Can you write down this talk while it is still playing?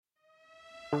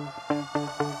What's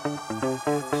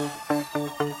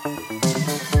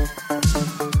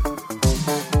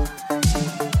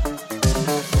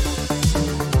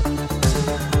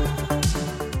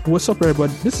up,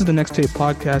 everybody? This is the Next Tape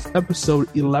Podcast, episode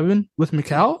 11 with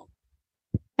Mikal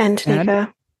and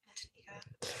Tanika,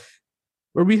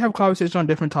 where we have conversations on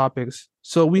different topics.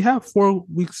 So we have 4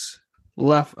 weeks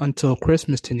left until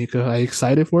Christmas, Tanika. Are you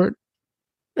excited for it?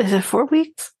 Is it 4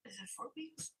 weeks?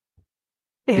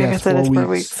 Yeah, Yes, I guess it is 4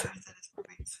 weeks.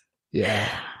 weeks. Yeah.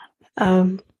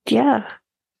 Yeah.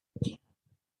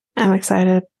 I'm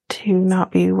excited to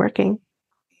not be working.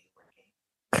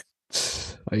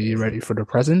 Are you ready for the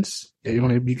presents that you're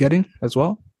going to be getting as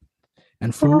well?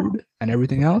 And food and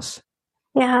everything else?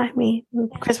 Yeah, I mean,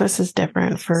 Christmas is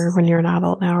different for when you're an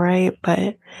adult now, right?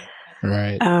 But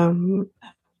right. I don't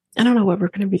know what we're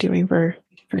going to be doing for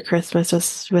Christmas,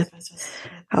 just with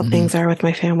how things are with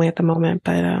my family at the moment.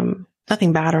 But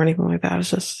nothing bad or anything like that. It's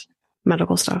just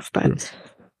medical stuff. But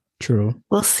True.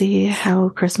 We'll see how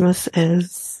Christmas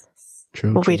is.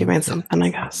 We'll be doing something, I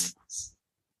guess.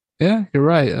 Yeah, you're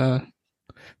right.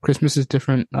 Christmas is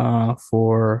different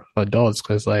for adults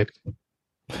because, like,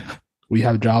 we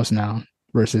have jobs now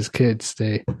versus kids.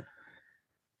 They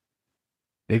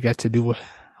get to do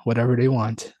whatever they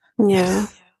want. Yeah.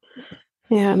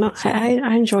 Yeah, no,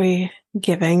 I enjoy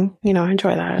giving. You know, I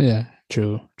enjoy that. Yeah,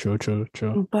 true.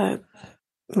 But,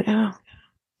 yeah.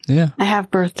 Yeah. I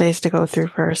have birthdays to go through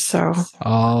first, so.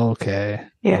 Oh, okay.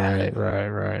 Yeah.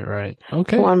 Right.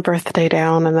 Okay. One birthday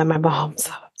down and then my mom's.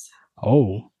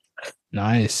 Oh,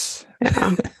 nice.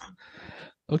 Yeah.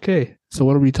 Okay, so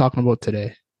what are we talking about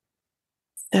today?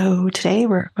 So today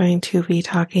we're going to be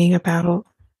talking about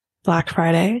Black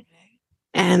Friday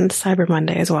and Cyber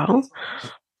Monday as well.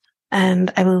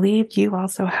 And I believe you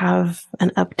also have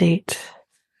an update.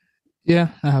 Yeah,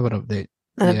 I have an update.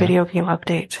 A video game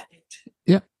update.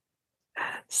 Yeah.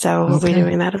 So we'll be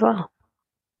doing that as well.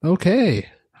 Okay.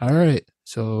 All right.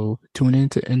 So tune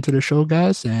into the show,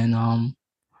 guys, and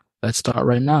let's start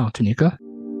right now, Tanika.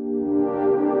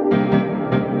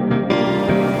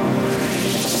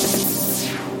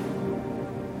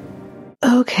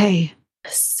 Okay.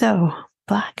 So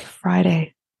Black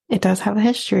Friday. It does have a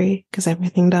history because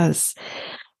everything does.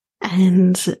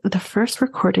 And the first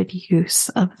recorded use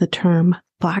of the term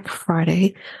Black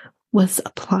Friday was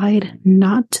applied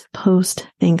not to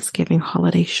post-Thanksgiving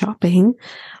holiday shopping,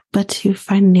 but to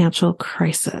financial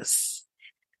crisis.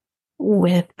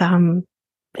 With, in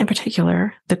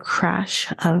particular, the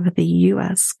crash of the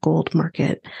U.S. gold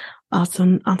market on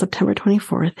September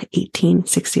 24th,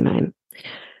 1869.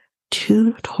 Two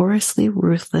notoriously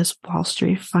ruthless Wall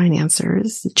Street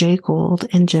financiers, Jay Gould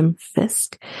and Jim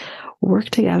Fisk,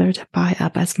 worked together to buy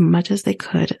up as much as they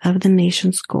could of the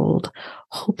nation's gold,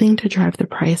 hoping to drive the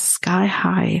price sky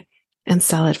high and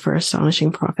sell it for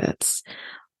astonishing profits.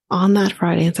 On that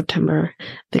Friday in September,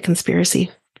 the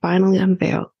conspiracy finally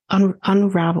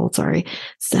unraveled,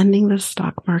 sending the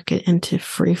stock market into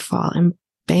free fall and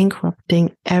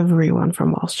bankrupting everyone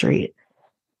from Wall Street.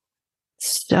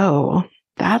 So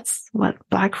that's what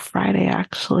Black Friday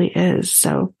actually is.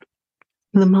 So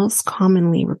the most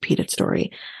commonly repeated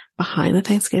story behind the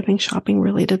Thanksgiving shopping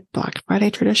related Black Friday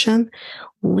tradition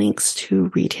links to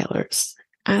retailers.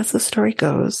 As the story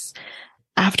goes,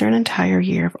 after an entire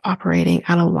year of operating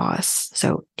at a loss,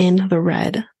 so in the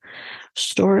red,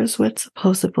 stores would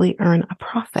supposedly earn a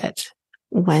profit,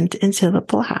 went into the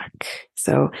black.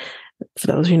 So for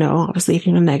those who know, obviously if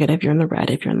you're in the negative, you're in the red.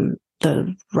 If you're in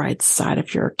the right side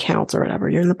of your accounts or whatever,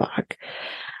 you're in the black.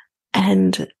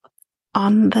 And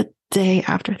on the day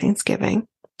after Thanksgiving,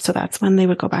 so that's when they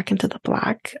would go back into the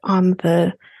black on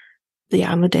the day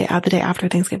after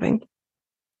Thanksgiving.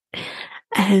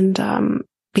 And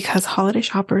because holiday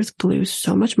shoppers blew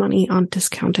so much money on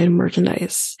discounted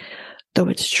merchandise, though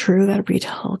it's true that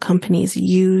retail companies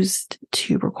used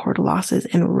to record losses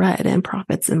in red and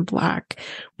profits in black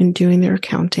when doing their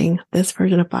accounting, this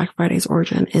version of Black Friday's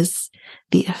origin is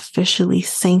the officially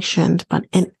sanctioned but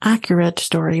inaccurate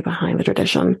story behind the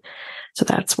tradition. So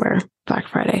that's where Black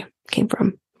Friday came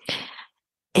from.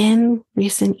 In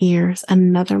recent years,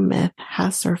 another myth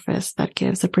has surfaced that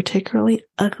gives a particularly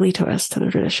ugly twist to the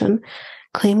tradition,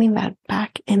 claiming that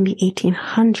back in the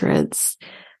 1800s,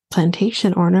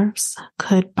 plantation owners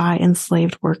could buy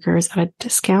enslaved workers at a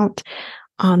discount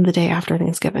on the day after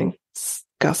Thanksgiving.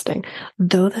 Disgusting.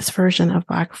 Though this version of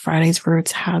Black Friday's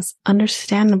roots has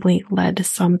understandably led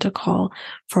some to call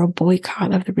for a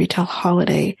boycott of the retail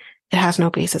holiday, it has no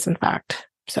basis in fact.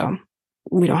 So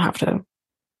we don't have to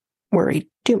worry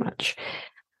too much.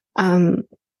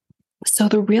 So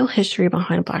the real history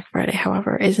behind Black Friday,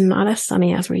 however, is not as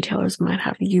sunny as retailers might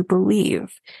have you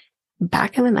believe.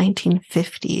 Back in the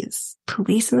 1950s,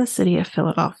 police in the city of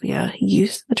Philadelphia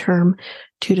used the term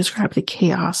to describe the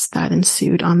chaos that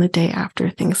ensued on the day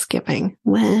after Thanksgiving,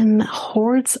 when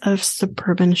hordes of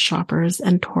suburban shoppers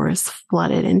and tourists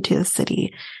flooded into the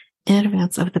city in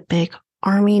advance of the big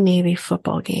Army-Navy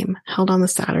football game held on that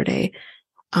Saturday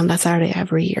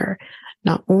every year.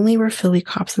 Not only were Philly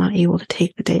cops not able to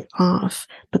take the day off,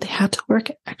 but they had to work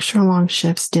extra long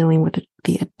shifts dealing with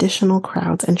the additional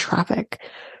crowds and traffic.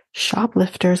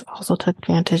 Shoplifters also took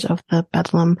advantage of the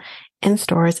bedlam in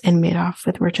stores and made off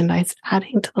with merchandise,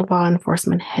 adding to the law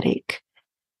enforcement headache.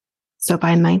 So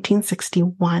by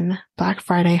 1961, Black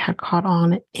Friday had caught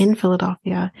on in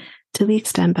Philadelphia to the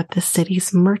extent that the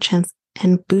city's merchants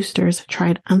and boosters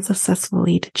tried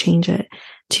unsuccessfully to change it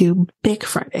to Big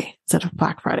Friday instead of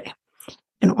Black Friday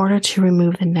in order to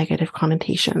remove the negative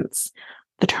connotations.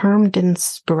 The term didn't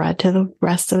spread to the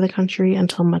rest of the country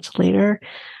until much later,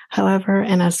 however,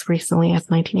 and as recently as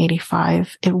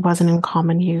 1985, it wasn't in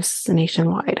common use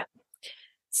nationwide.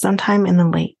 Sometime in the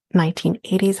late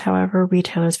 1980s, however,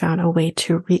 retailers found a way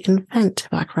to reinvent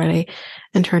Black Friday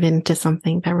and turn it into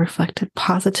something that reflected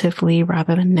positively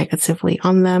rather than negatively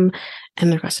on them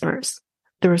and their customers.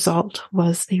 The result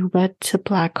was the red to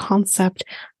black concept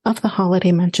of the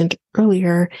holiday mentioned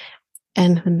earlier,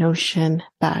 and the notion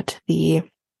that the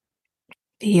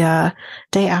day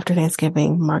after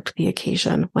Thanksgiving marked the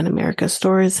occasion when America's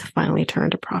stores finally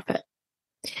turned a profit.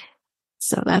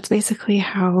 So that's basically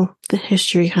how the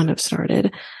history kind of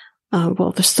started.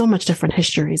 Well, there's so much different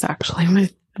histories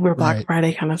actually where Black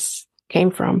Friday kind of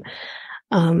came from.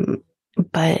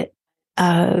 But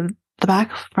the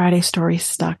Black Friday story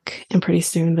stuck, and pretty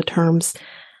soon the terms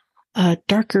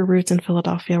darker roots in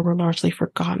Philadelphia were largely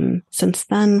forgotten. Since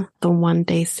then, the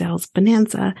one-day sales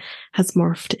bonanza has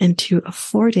morphed into a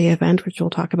 4-day event, which we'll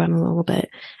talk about in a little bit,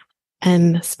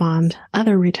 and spawned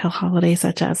other retail holidays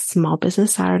such as Small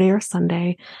Business Saturday or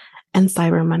Sunday and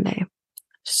Cyber Monday.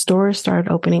 Stores started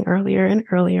opening earlier and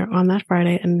earlier on that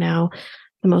Friday, and now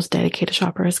the most dedicated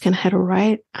shoppers can head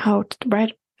right out.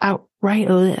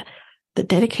 The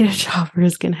dedicated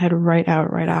shoppers can head right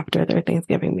out right after their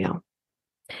Thanksgiving meal.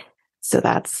 So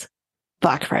that's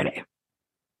Black Friday.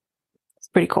 It's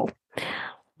pretty cool.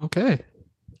 Okay.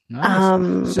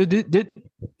 Nice. So did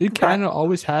Canada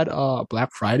always had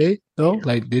Black Friday though?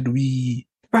 Like, did we?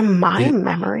 From my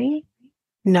memory,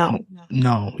 no.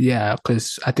 No, yeah,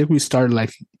 because I think we started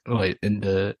like in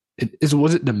the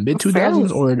was it the mid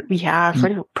 2000s or yeah,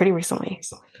 pretty recently.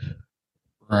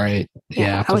 Right.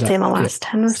 Yeah, I would say in the last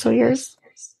 10 or so years.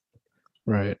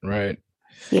 Right.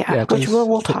 Yeah, which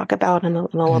we'll talk about in a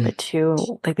little bit too,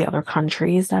 like the other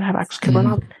countries that have actually,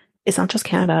 because it's not just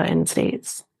Canada and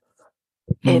States.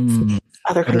 It's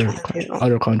other countries too.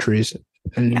 Other countries.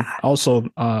 And also,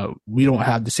 we don't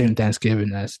have the same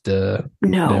Thanksgiving as the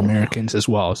Americans as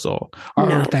well. So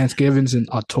our Thanksgiving's in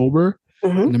October,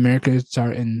 and the Americans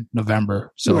are in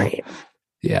November. So,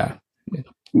 yeah.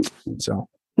 So.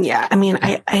 Yeah, I mean,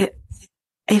 I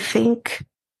think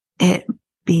it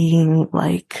being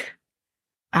like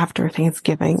after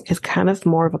Thanksgiving is kind of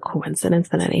more of a coincidence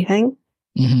than anything,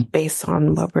 based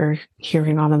on what we're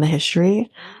hearing on in the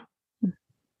history.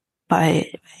 But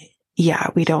yeah,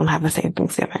 we don't have the same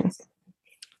Thanksgiving.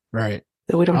 Right.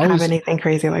 So we don't have anything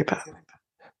crazy like that.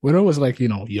 When I was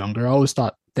younger, I always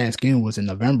thought Thanksgiving was in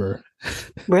November.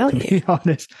 Really? To be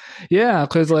honest. Yeah,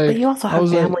 because but you also have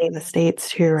family in the States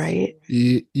too, right?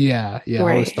 Yeah. I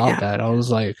always thought that. I was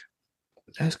like,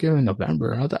 Thanksgiving in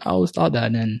November. I always thought that,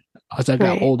 and then as I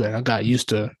got older, I got used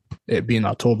to it being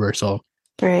October. So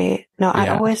right. No, I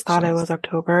always thought it was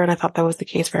October, and I thought that was the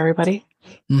case for everybody.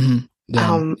 Then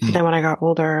when I got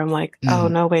older, I'm like, oh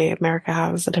no, wait, America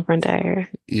has a different day.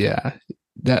 Yeah,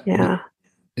 that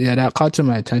caught to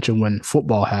my attention when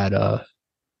football had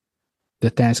the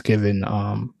Thanksgiving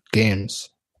games.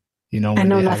 I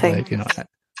know nothing.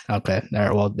 Okay,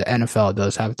 well, the NFL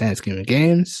does have Thanksgiving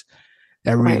games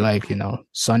every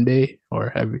Sunday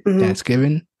or every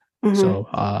Thanksgiving. So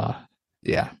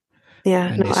yeah.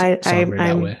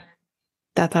 I'm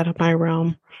that's out of my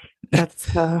realm. That's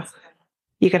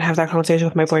you could have that conversation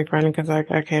with my boyfriend because I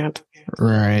can't.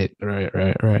 Right.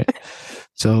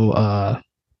 So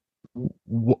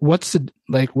what's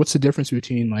the difference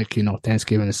between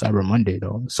Thanksgiving and Cyber Monday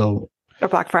though? So or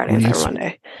Black Friday and Cyber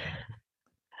Monday.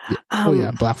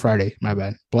 Black Friday, my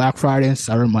bad. Black Friday and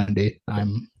Cyber Monday.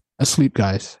 I'm asleep,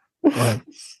 guys. Go ahead.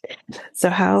 So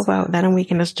how about then we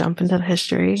can just jump into the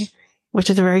history,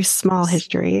 which is a very small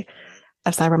history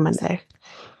of Cyber Monday.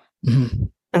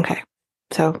 Okay.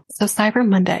 So Cyber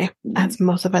Monday, as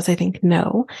most of us, I think,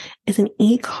 know, is an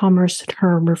e-commerce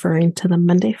term referring to the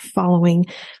Monday following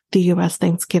the U.S.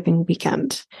 Thanksgiving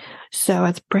weekend. So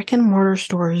as brick and mortar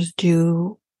stores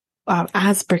do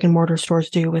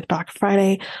with Black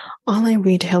Friday, online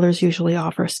retailers usually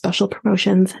offer special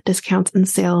promotions, discounts, and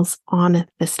sales on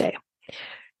this day.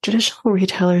 Traditional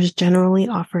retailers generally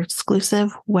offer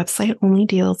exclusive website-only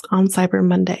deals on Cyber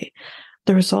Monday.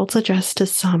 The results suggest to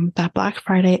some that Black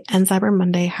Friday and Cyber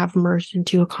Monday have merged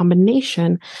into a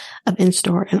combination of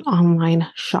in-store and online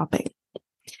shopping.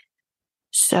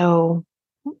 So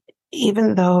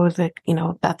even though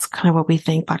that's kind of what we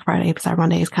think Black Friday, Cyber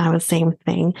Monday is kind of the same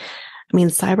thing. I mean,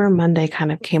 Cyber Monday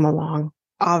kind of came along,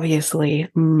 obviously,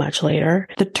 much later.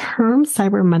 The term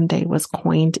Cyber Monday was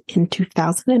coined in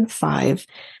 2005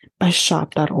 by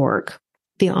Shop.org,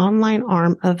 the online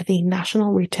arm of the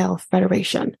National Retail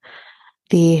Federation,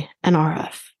 the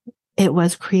NRF. It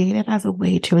was created as a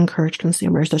way to encourage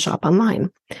consumers to shop online.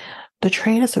 The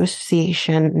trade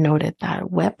association noted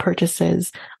that web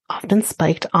purchases often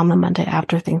spiked on the Monday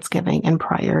after Thanksgiving in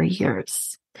prior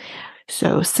years.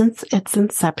 So since its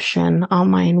inception,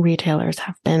 online retailers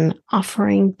have been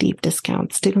offering deep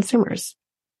discounts to consumers.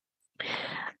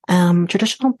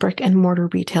 Traditional brick and mortar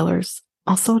retailers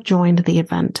also joined the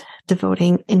event,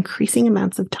 devoting increasing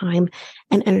amounts of time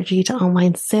and energy to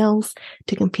online sales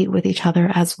to compete with each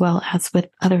other as well as with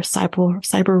other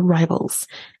cyber rivals.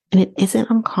 And it isn't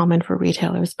uncommon for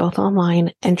retailers, both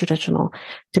online and traditional,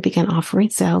 to begin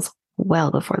offering sales well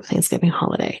before the Thanksgiving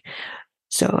holiday.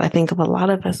 So I think a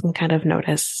lot of us can kind of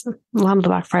notice a lot of the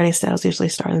Black Friday sales usually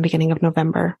start in the beginning of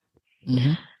November.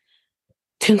 Mm-hmm.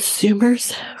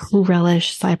 Consumers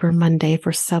relish Cyber Monday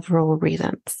for several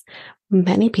reasons.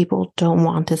 Many people don't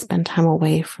want to spend time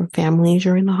away from family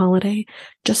during the holiday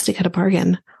just to get a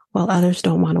bargain, while others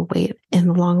don't want to wait in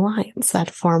the long lines that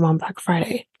form on Black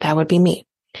Friday. That would be me.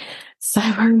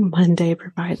 Cyber Monday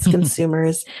provides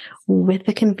consumers with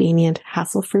a convenient,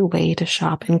 hassle-free way to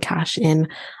shop and cash in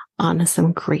on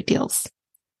some great deals.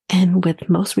 And with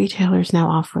most retailers now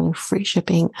offering free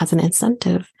shipping as an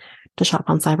incentive to shop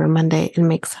on Cyber Monday, it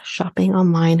makes shopping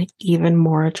online even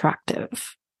more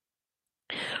attractive.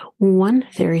 One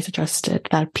theory suggested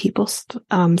that people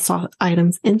saw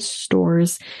items in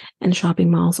stores and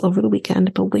shopping malls over the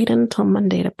weekend, but waited until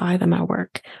Monday to buy them at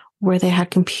work, where they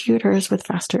had computers with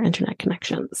faster internet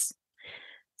connections.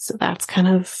 So that's kind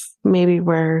of maybe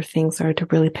where things started to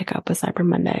really pick up with Cyber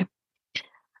Monday.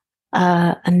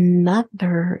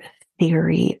 Another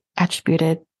theory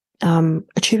attributed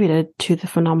to the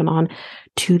phenomenon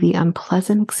to the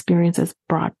unpleasant experiences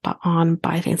brought on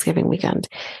by Thanksgiving weekend.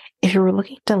 If you were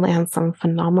looking to land some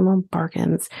phenomenal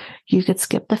bargains, you could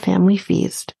skip the family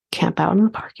feast, camp out in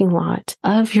the parking lot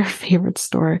of your favorite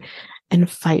store, and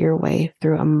fight your way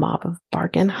through a mob of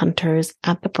bargain hunters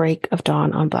at the break of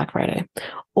dawn on Black Friday.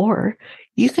 Or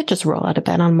you could just roll out of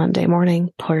bed on Monday morning,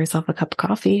 pour yourself a cup of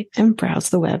coffee, and browse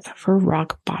the web for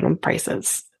rock bottom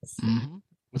prices. Mm-hmm.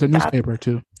 With a newspaper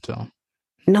too. So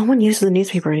no one uses the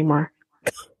newspaper anymore.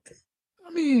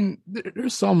 I mean,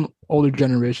 there's some older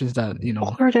generations that,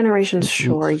 older generations,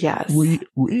 sure, yes.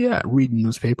 Read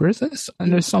newspapers.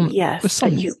 And there's some, yes, there's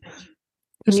some,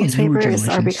 newspapers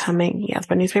are becoming, yes,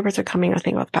 but newspapers are coming a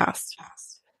thing of the past.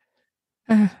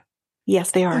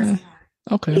 Yes, they are.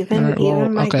 Okay.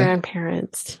 Even my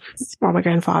grandparents or my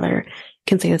grandfather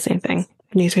can say the same thing.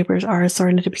 Newspapers are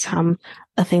starting to become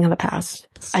a thing of the past.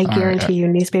 I guarantee you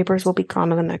newspapers will be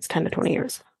gone in the next 10 to 20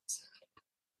 years.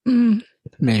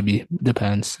 Maybe.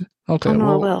 Depends. Okay. Oh,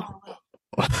 no, it will.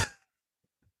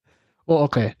 Well,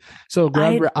 okay. So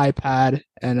grab your iPad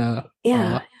and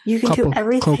you can do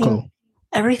everything. Cocoa.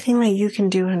 Everything that you can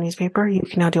do in a newspaper, you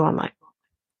can now do online.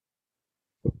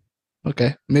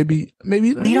 Okay. Maybe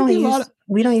we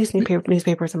don't use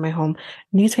newspapers in my home.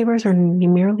 Newspapers are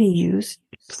merely used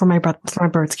for my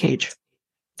bird's cage,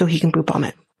 so he can poop on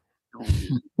it.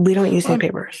 We don't use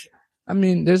newspapers. I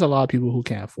mean, there's a lot of people who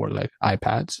can't afford like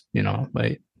iPads,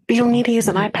 like you don't need to use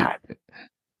an iPad.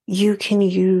 You can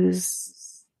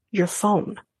use your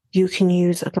phone. You can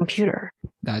use a computer.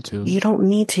 That too. You don't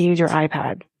need to use your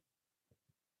iPad.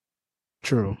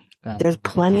 True. There's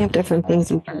plenty of different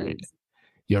things you can use.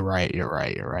 You're right.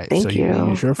 Thank you. You can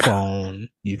use your phone.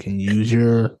 You can use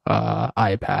your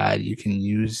iPad. You can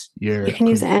use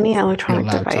any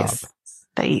electronic device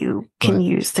that you can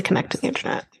use to connect to the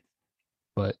internet.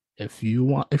 But if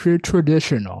you're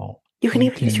traditional, you can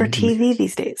even use your TV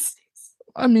these days.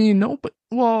 I mean, no, but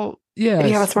yes. If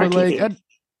you have a smart TV.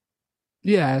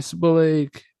 Yes, but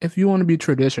like if you want to be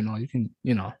traditional, you can,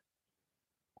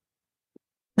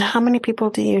 How many people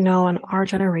do you know in our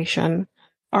generation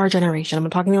our generation. I'm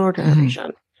talking the older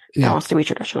generation that wants to be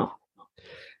traditional.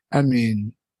 I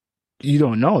mean, you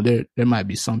don't know. There might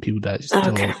be some people that still,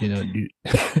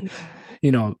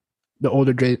 the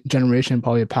older generation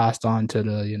probably passed on to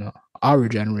the, our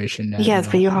generation. That, yes,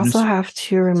 but you also have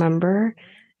to remember,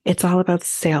 it's all about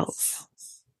sales.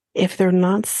 If they're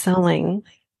not selling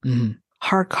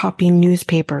hard copy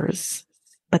newspapers,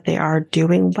 but they are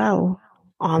doing well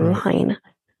online,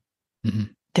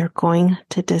 they're going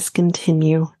to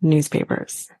discontinue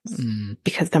newspapers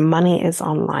because the money is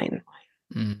online.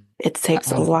 It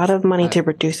takes a lot of money to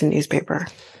produce a newspaper.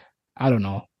 I don't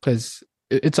know, because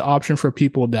it's an option for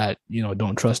people that,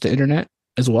 don't trust the internet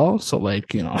as well. So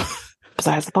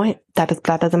Besides the point, that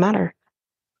doesn't matter.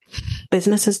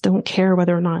 Businesses don't care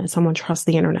whether or not someone trusts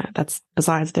the internet. That's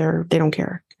besides they don't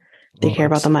care. They care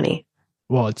about the money.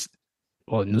 Well,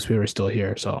 newspaper is still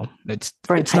here, so it's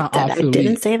not obsolete. I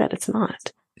didn't say that it's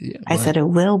not. Yeah, I said it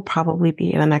will probably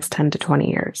be in the next 10 to 20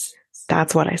 years.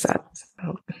 That's what I said.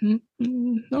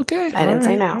 Okay. I didn't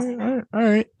say now. All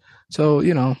right. So,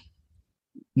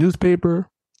 newspaper,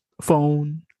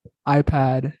 phone,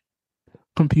 iPad,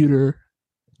 computer,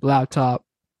 laptop,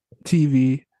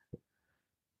 TV.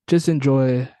 Just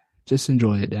enjoy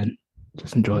it then.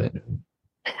 Just enjoy it.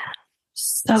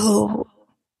 So,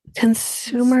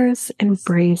 consumers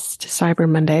embraced Cyber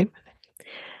Monday.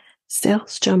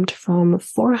 Sales jumped from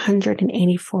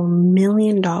 $484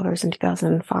 million in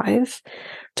 2005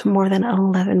 to more than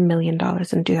 $11 million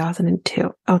in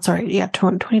 2002. Oh, sorry. Yeah,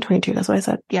 2022. That's what I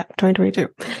said. Yeah, 2022.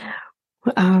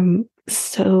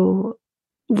 So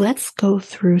let's go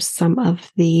through some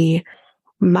of the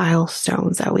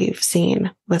milestones that we've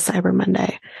seen with Cyber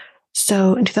Monday.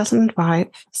 So in 2005,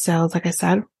 sales, like I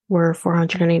said, were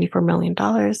 $484 million.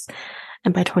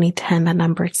 And by 2010, that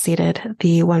number exceeded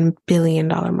the $1 billion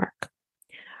mark.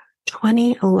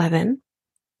 2011,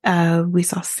 we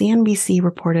saw CNBC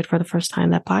reported for the first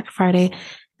time that Black Friday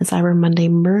and Cyber Monday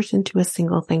merged into a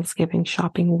single Thanksgiving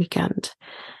shopping weekend.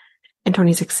 In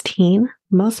 2016,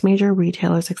 most major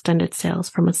retailers extended sales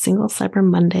from a single Cyber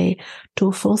Monday to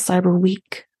a full Cyber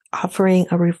Week, offering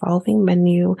a revolving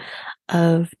menu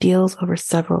of deals over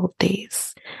several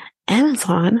days.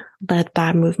 Amazon led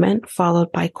that movement,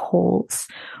 followed by Kohl's,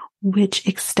 which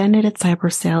extended its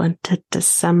Cyber sale into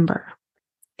December.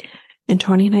 In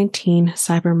 2019,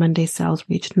 Cyber Monday sales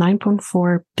reached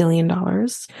 $9.4 billion.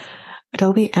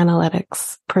 Adobe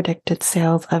Analytics predicted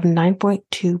sales of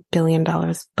 $9.2 billion,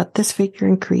 but this figure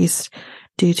increased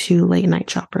due to late night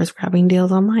shoppers grabbing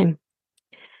deals online.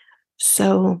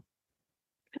 So,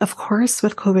 of course,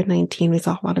 with COVID-19, we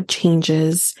saw a lot of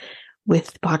changes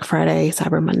with Black Friday,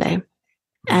 Cyber Monday.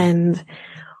 And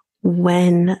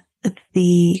when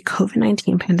the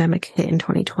COVID-19 pandemic hit in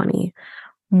 2020,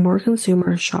 more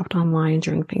consumers shopped online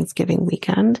during Thanksgiving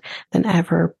weekend than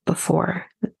ever before,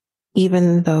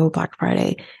 even though Black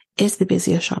Friday is the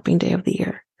busiest shopping day of the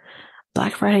year.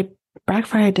 Black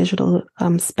Friday digital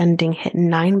spending hit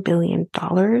 $9 billion,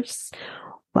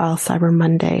 while Cyber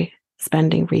Monday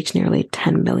spending reached nearly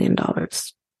 $10 billion.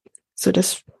 So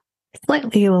just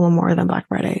slightly a little more than Black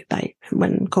Friday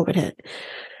when COVID hit.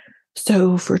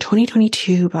 So for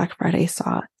 2022, Black Friday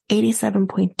saw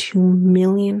 87.2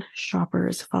 million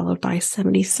shoppers, followed by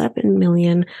 77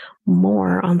 million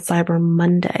more on Cyber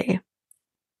Monday.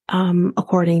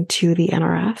 According to the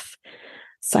NRF,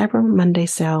 Cyber Monday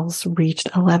sales reached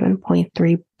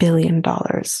 $11.3 billion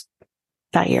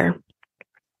that year.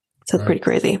 So it's pretty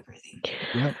crazy.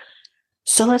 Yep.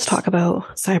 So let's talk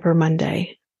about Cyber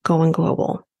Monday going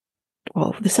global.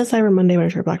 Well, this says Cyber Monday, but I'm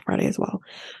sure Black Friday as well.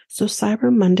 So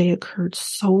Cyber Monday occurred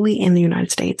solely in the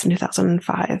United States in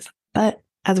 2005. But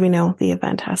as we know, the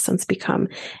event has since become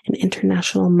an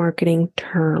international marketing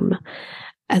term.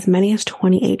 As many as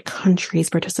 28 countries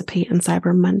participate in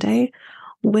Cyber Monday,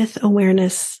 with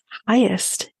awareness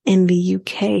highest in the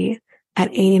UK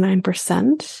at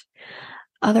 89%.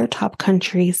 Other top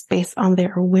countries based on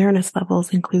their awareness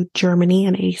levels include Germany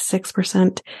at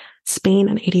 86%, Spain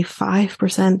at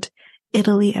 85%,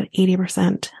 Italy at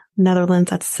 80%,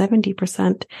 Netherlands at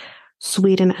 70%,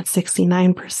 Sweden at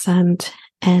 69%,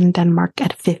 and Denmark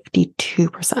at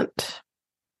 52%.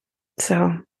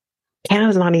 So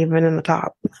Canada's not even in the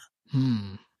top.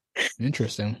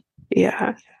 Interesting.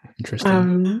 Yeah.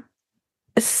 Interesting.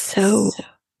 So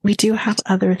we do have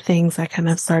other things that kind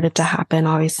of started to happen,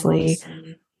 obviously,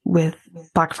 with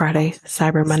Black Friday,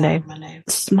 Cyber Monday.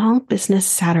 Small Business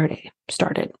Saturday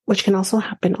started, which can also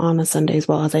happen on a Sunday as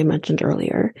well, as I mentioned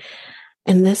earlier.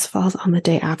 And this falls on the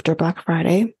day after Black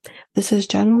Friday. This is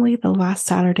generally the last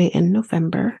Saturday in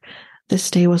November. This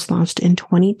day was launched in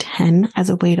 2010 as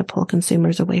a way to pull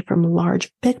consumers away from large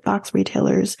big box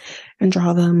retailers and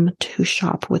draw them to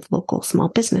shop with local small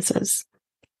businesses.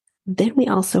 Then we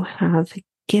also have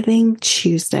Giving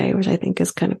Tuesday, which I think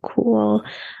is kind of cool.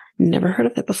 Never heard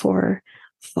of it before.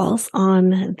 Falls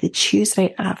on the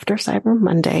Tuesday after Cyber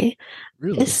Monday.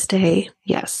 Really? This day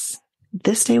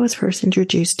was first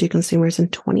introduced to consumers in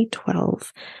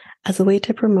 2012 as a way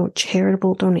to promote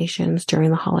charitable donations during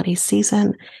the holiday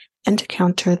season and to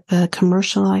counter the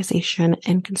commercialization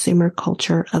and consumer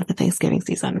culture of the Thanksgiving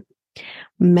season.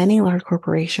 Many large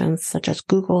corporations such as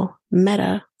Google,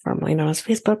 Meta, formerly known as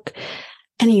Facebook,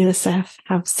 and UNICEF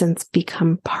have since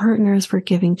become partners for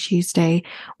Giving Tuesday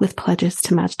with pledges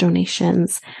to match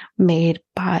donations made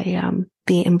by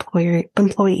the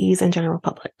employees and general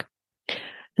public.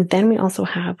 Then we also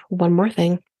have one more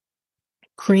thing.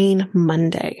 Green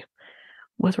Monday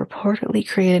was reportedly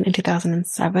created in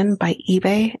 2007 by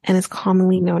eBay and is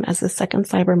commonly known as the second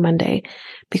Cyber Monday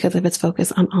because of its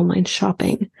focus on online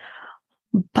shopping.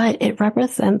 But it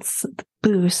represents the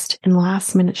boost in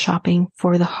last-minute shopping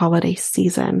for the holiday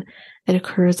season. It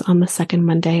occurs on the second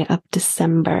Monday of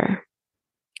December.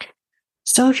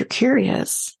 So if you're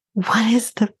curious, what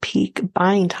is the peak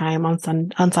buying time on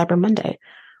Cyber Monday?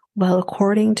 Well,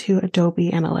 according to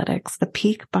Adobe Analytics, the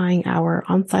peak buying hour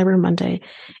on Cyber Monday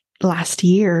last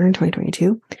year in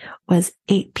 2022 was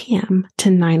 8 p.m.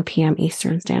 to 9 p.m.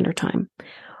 Eastern Standard Time,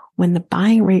 when the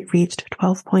buying rate reached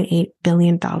 $12.8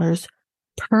 billion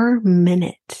per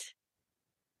minute.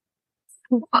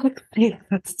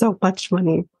 That's so much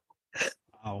money.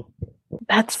 Wow.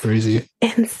 That's crazy.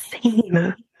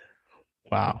 Insane.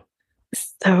 Wow.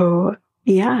 So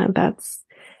yeah, that's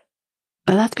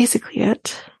basically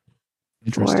it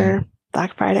for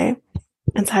Black Friday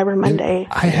and Cyber Monday.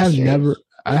 I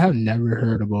have never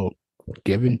heard about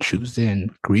Giving Tuesday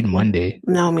and Green Monday.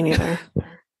 No, me neither.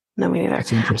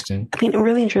 That's interesting. I mean,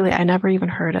 really and truly, I never even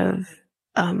heard of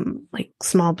like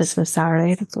Small Business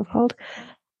Saturday, that's what it's called.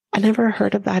 I never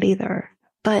heard of that either,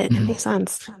 but it makes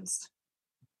sense.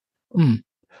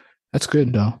 That's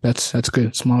good though. That's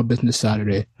good. Small Business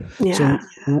Saturday. Yeah.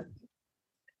 So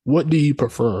what do you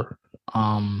prefer?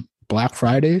 Black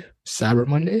Friday, Cyber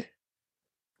Monday?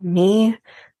 Me?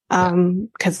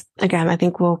 Because again, I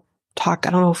think we'll talk.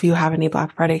 I don't know if you have any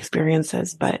Black Friday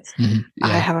experiences, but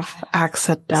I have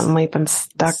accidentally been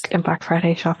stuck in Black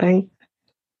Friday shopping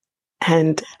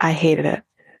and I hated it.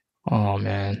 Oh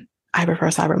man. I prefer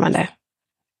Cyber Monday,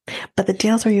 but the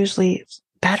deals are usually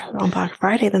better on Black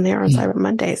Friday than they are on Cyber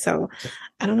Monday. So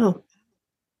I don't know.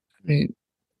 I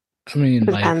mean,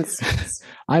 like, it's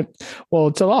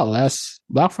a lot less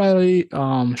Black Friday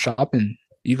shopping.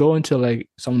 You go into like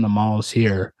some of the malls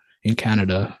here in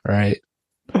Canada, right?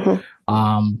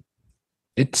 Mm-hmm.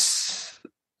 It's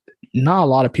not a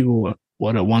lot of people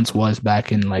what it once was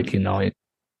back in like, in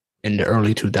the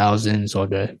early 2000s or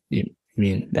the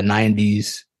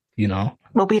 90s,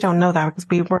 Well, we don't know that because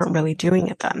we weren't really doing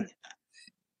it then.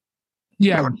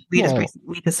 Yeah. We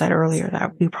just said earlier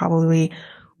that we probably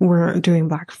weren't doing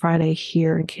Black Friday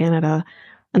here in Canada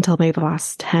until maybe the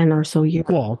last 10 or so years.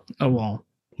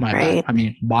 My bad. I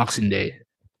mean, Boxing Day.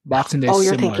 Boxing Day. Oh,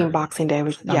 you're thinking Boxing Day.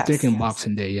 I'm thinking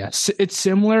Boxing Day. Yes, it's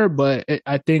similar, but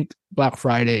I think Black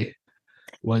Friday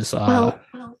was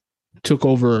took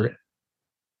over.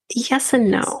 Yes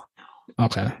and no.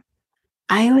 Okay.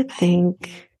 I would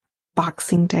think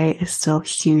Boxing Day is still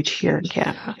huge here in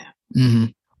Canada. Mm-hmm.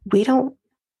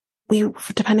 We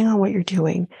depending on what you're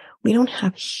doing, we don't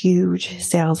have huge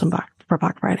sales for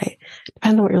Black Friday.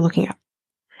 Depending on what you're looking at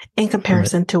in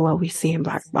comparison to what we see on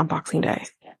Boxing Day.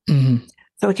 Mm-hmm.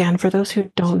 So again, for those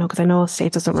who don't know, because I know the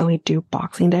States doesn't really do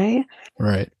Boxing Day.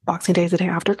 Right. Boxing Day is the day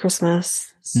after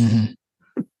Christmas. Mm-hmm.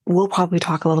 We'll probably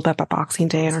talk a little bit about Boxing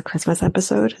Day in our Christmas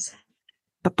episode.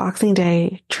 But Boxing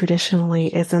Day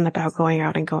traditionally isn't about going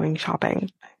out and going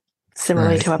shopping,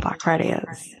 similarly to what Black Friday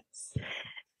is.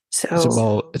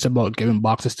 So it's about giving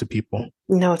boxes to people.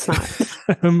 No, it's not.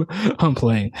 I'm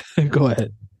playing. Go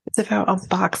ahead. It's about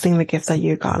unboxing the gifts that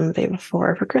you got on the day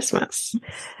before for Christmas.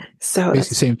 So it's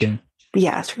the same thing.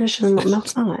 Yeah, traditionally, no,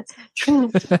 it's not.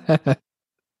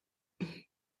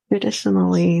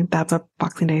 Traditionally, that's what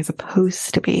Boxing Day is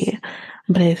supposed to be,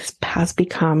 but it has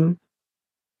become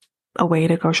a way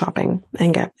to go shopping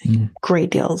and get great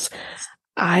deals.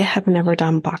 I have never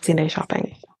done Boxing Day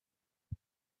shopping.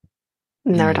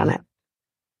 Never done it.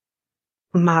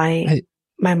 My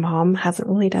mom hasn't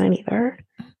really done it either,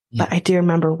 but I do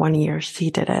remember one year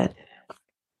she did it.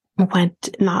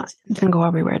 Didn't go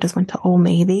everywhere. Just went to Old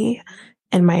Navy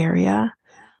in my area,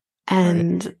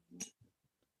 and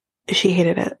she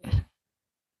hated it.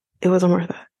 It wasn't worth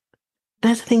it.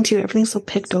 that's the thing too. Everything's so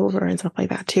picked over and stuff like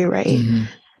that too, right? Mm-hmm.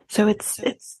 So it's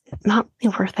not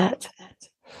really worth it,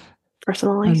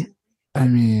 personally. I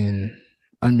mean,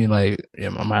 like, yeah,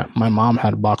 my mom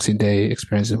had Boxing Day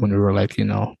experiences when we were like,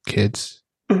 kids.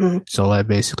 Mm-hmm. So like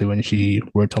basically when she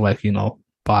were to like,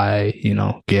 buy,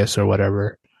 gifts or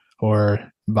whatever,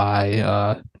 or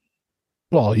buy,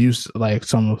 use like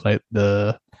some of like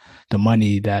the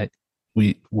money that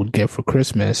we would get for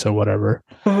Christmas or whatever,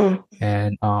 mm-hmm.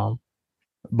 and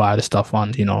buy the stuff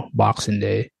on, Boxing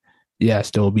Day.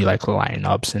 Yes, there will be like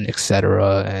lineups and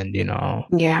etc. And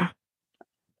yeah.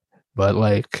 But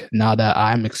like now that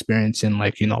I'm experiencing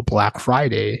like, Black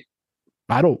Friday,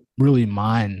 I don't really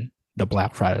mind the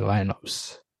Black Friday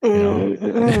lineups,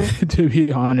 to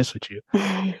be honest with you.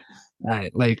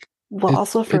 Right, like, well,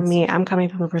 also for me, I'm coming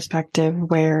from a perspective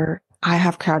where I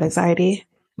have crowd anxiety.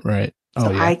 Right.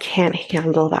 So yeah. I can't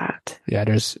handle that. Yeah,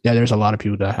 there's a lot of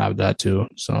people that have that too.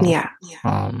 So yeah.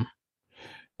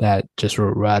 That just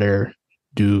would rather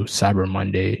do Cyber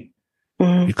Monday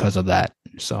because of that.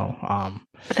 So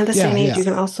but in this day and age, you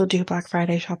can also do Black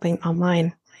Friday shopping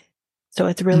online. So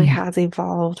it really has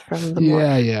evolved from the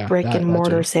more brick and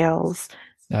mortar sales.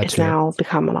 It's now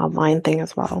become an online thing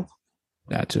as well.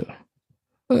 That too.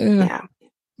 Yeah.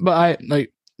 But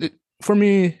for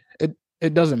me,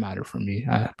 it doesn't matter for me.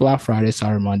 Black Friday,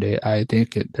 Cyber Monday, I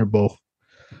think they're both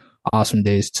awesome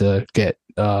days to get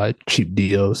cheap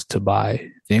deals to buy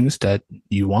things that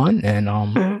you want. And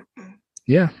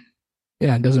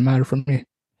it doesn't matter for me.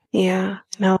 Yeah.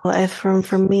 No,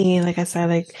 from me, like I said,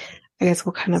 like, I guess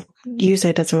what kind of, you say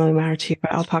it doesn't really matter to you,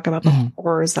 but I'll talk about the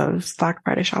horrors of Black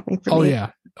Friday shopping for me.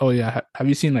 Oh yeah. Have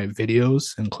you seen like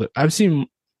videos and clips? I've seen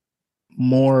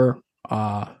more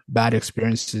bad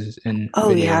experiences in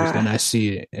videos than I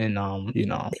see in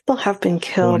people have been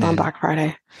killed on Black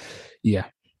Friday. Yeah.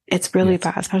 It's really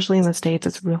bad, especially in the States.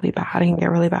 It's really bad. It can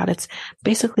get really bad. It's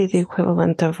basically the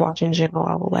equivalent of watching Jingle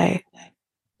All the Way.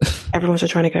 Everyone's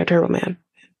just trying to get a Turbo Man.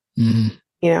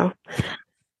 Mm-hmm.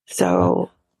 So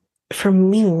for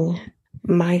me,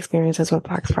 my experiences with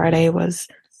Black Friday was,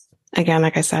 again,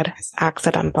 like I said,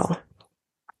 accidental.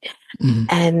 Mm-hmm.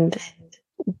 And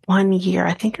one year,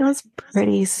 I think it was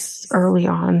pretty early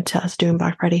on to us doing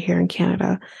Black Friday here in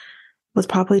Canada, was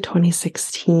probably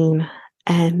 2016.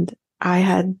 And I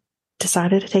had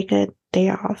decided to take a day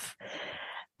off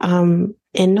in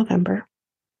November.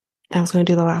 I was going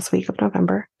to do the last week of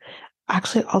November.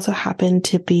 Actually, also happened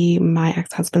to be my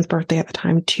ex-husband's birthday at the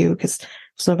time too, because it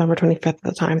was November 25th at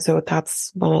the time. So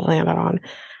that's when it landed on.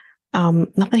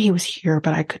 Not that he was here,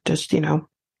 but I could just,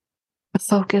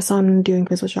 focus on doing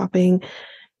Christmas shopping,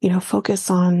 focus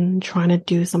on trying to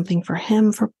do something for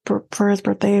him for his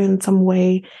birthday in some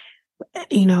way,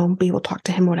 be able to talk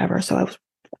to him, whatever. So I was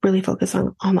really focused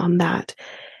on that.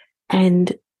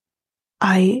 And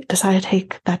I decided to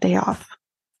take that day off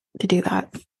to do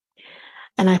that.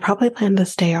 And I probably planned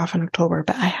this day off in October,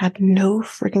 but I had no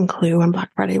freaking clue when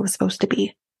Black Friday was supposed to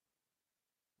be.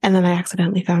 And then I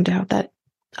accidentally found out that,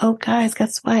 oh guys,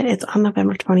 guess what? It's on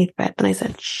November 25th. And I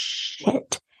said,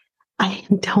 shit, I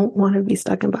don't want to be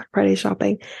stuck in Black Friday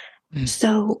shopping.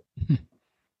 So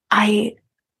I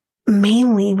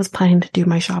mainly was planning to do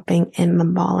my shopping in the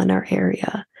mall in our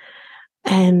area.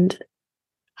 And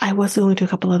I was going to a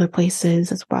couple other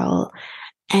places as well.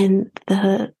 And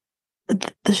the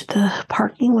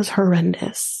parking was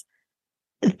horrendous.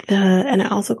 And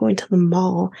also going to the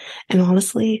mall. And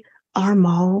honestly, our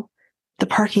mall, the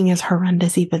parking is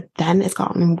horrendous. Even then, it's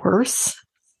gotten worse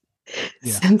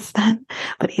since then.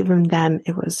 But even then,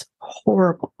 it was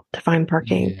horrible to find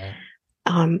parking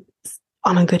on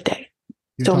a good day.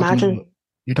 You're talking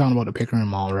about the Pickering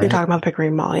Mall, right? You're talking about the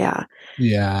Pickering Mall, yeah.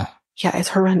 Yeah. Yeah, it's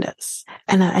horrendous.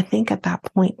 And I think at that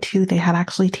point, too, they had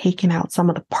actually taken out some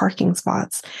of the parking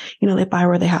spots. Like by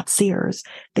where they had Sears,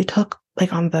 they took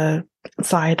like on the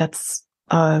side that's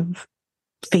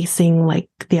facing like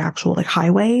the actual like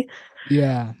highway.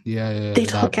 Yeah. They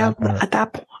took out at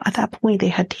that point, they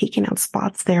had taken out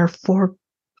spots there for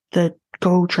the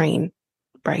GO train,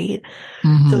 right?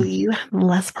 Mm-hmm. So you have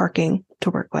less parking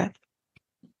to work with.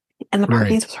 And the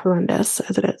parking is horrendous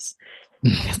as it is.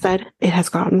 Like I said, it has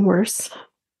gotten worse.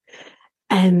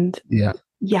 And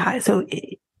so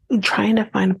trying to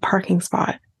find a parking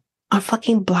spot on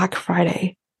fucking Black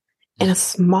Friday in a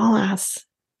small ass,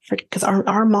 because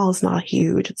our mall is not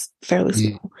huge, it's fairly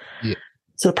small. Yeah.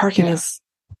 So the parking is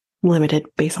limited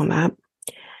based on that.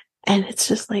 And it's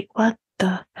just like, what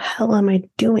the hell am I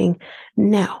doing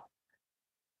now?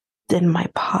 Did my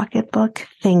pocketbook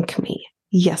thank me?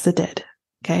 Yes, it did.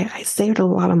 Okay. I saved a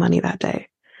lot of money that day.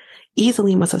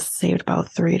 Easily must have saved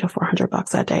about $300 to $400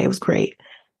 that day. It was great.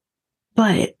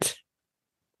 But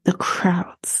the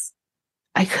crowds.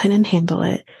 I couldn't handle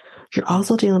it. You're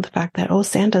also dealing with the fact that, oh,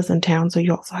 Santa's in town. So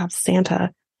you also have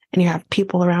Santa and you have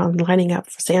people around lining up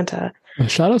for Santa.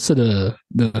 Shout out to the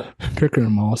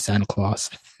Pickering Mall Santa Claus.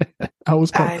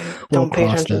 I don't pay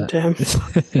attention to him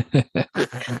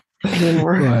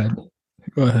anymore.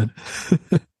 Go ahead.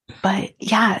 But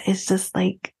yeah, it's just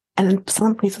like, and then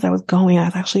some places I was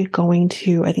actually going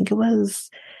to, I think it was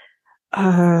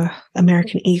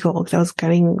American Eagle, because I was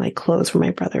getting like clothes for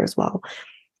my brother as well.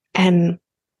 And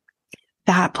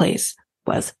that place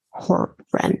was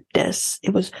horrendous.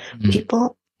 It was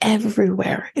people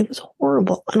everywhere. It was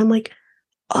horrible. And I'm like,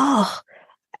 oh,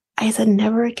 I said,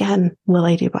 never again will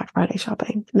I do Black Friday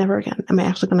shopping. Never again. Am I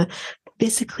actually going to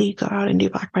physically go out and do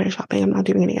Black Friday shopping? I'm not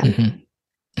doing it again.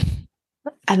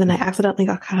 And then I accidentally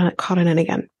got caught in it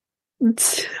again.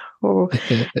 So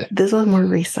this was more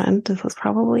recent. This was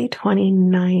probably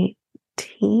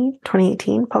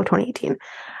 2018.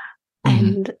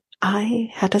 And I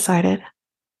had decided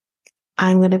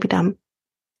I'm going to be dumb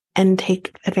and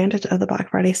take advantage of the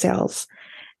Black Friday sales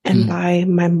and buy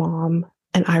my mom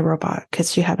an iRobot,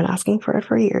 because she had been asking for it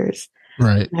for years.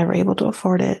 Right. Never able to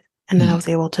afford it. And then I was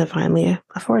able to finally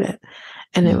afford it.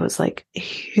 And it was like a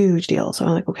huge deal. So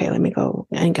I'm like, okay, let me go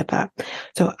and get that.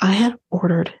 So I had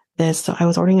ordered this. So I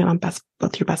was ordering it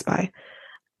through Best Buy.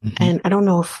 And I don't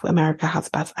know if America has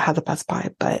a Best Buy,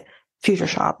 but Future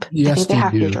Shop. Yes, I think they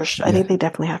have do. I think they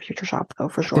definitely have Future Shop though,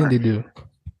 for sure. I think they do.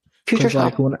 Future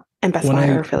Shop and Best Buy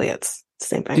are affiliates.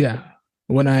 Same thing. Yeah.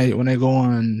 When I go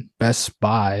on Best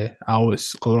Buy, I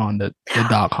always go on the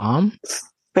 .com.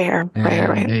 Fair,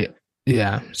 right. They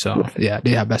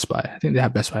have Best Buy. I think they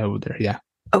have Best Buy over there. Yeah.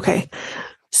 Okay.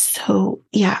 So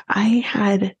yeah, I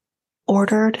had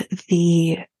ordered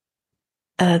the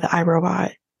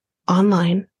iRobot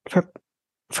online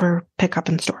for pickup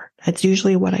in store. It's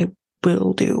usually what I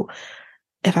will do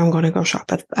if I'm going to go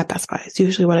shop at Best Buy. It's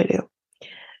usually what I do.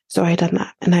 So I had done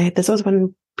that. And this was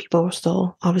when people were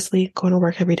still obviously going to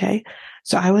work every day.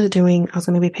 So I was going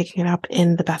to be picking it up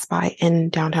in the Best Buy in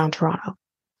downtown Toronto.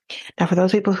 Now, for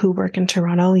those people who work in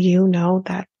Toronto, you know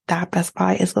that Best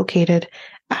Buy is located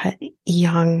at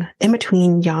in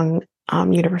between Yonge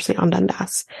University on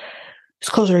Dundas. It's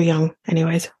closer to Yonge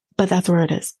anyways, but that's where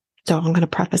it is. So I'm going to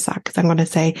preface that because I'm going to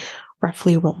say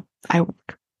roughly where I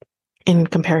work in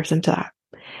comparison to that.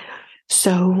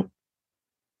 So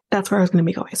that's where I was going to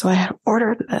be going. So I had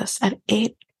ordered this at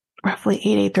roughly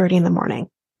 8:30 in the morning.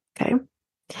 Okay.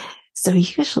 So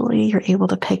usually you're able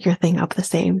to pick your thing up the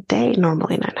same day,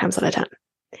 normally 9 times out of 10.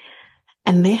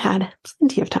 And they had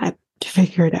plenty of time to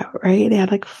figure it out, right? They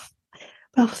had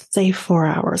say 4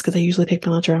 hours, because I usually take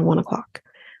my lunch around 1 o'clock.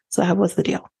 So that was the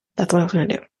deal. That's what I was going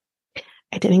to do.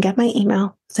 I didn't get my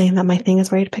email saying that my thing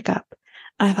is ready to pick up.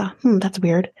 I thought, that's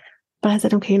weird. But I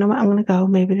said, okay, you know what? I'm going to go.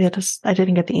 Maybe I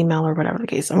didn't get the email or whatever the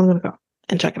case. I'm going to go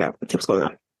and check it out and see what's going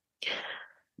on.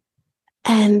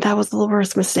 And that was the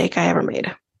worst mistake I ever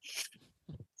made,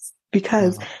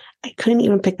 because I couldn't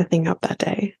even pick the thing up that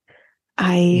day. So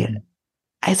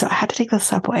I had to take the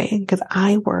subway, because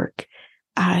I work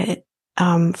at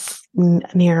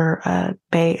near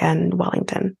Bay and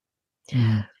Wellington,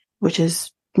 which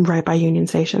is right by Union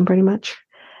Station, pretty much.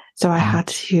 So I had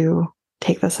to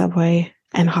take the subway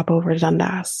and hop over to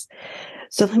Dundas.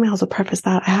 So let me also preface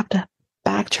that I have to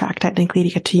backtrack technically to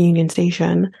get to Union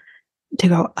Station, to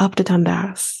go up to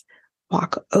Dundas,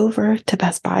 walk over to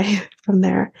Best Buy from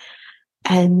there,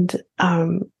 and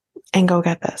go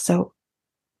get this. So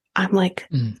I'm like,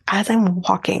 as I'm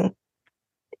walking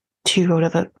to go to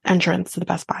the entrance to the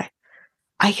Best Buy,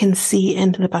 I can see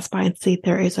into the Best Buy and see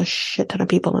there is a shit ton of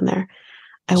people in there.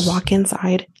 I walk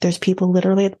inside. There's people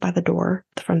literally by the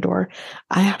front door.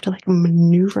 I have to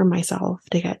maneuver myself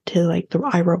to get to the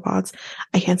iRobots.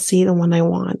 I can't see the one I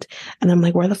want. And I'm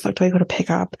like, where the fuck do I go to pick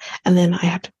up? And then I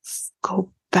have to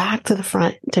go back to the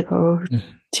front to go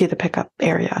to the pickup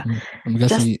area. I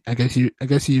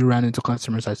guess you ran into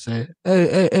customers that say,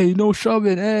 hey, no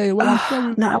shoving. Hey, what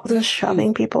shoving? No, I wasn't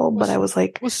shoving people, but I was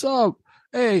like, what's up?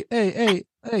 Hey,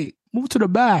 move to the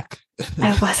back.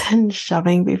 I wasn't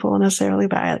shoving people necessarily,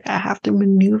 but I have to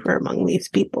maneuver among these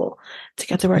people to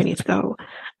get to where I need to go.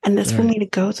 And this for me to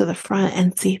go to the front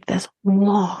and see this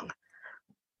long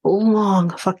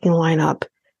fucking lineup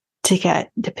to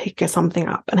pick something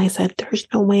up. And I said, there's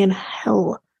no way in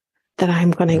hell that I'm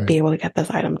going to be able to get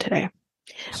this item today,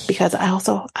 because I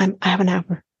have an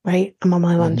hour, right? I'm on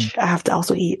my lunch. I have to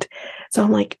also eat. So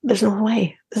I'm like, there's no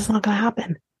way. This is not going to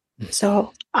happen.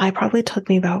 So I probably took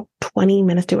me about 20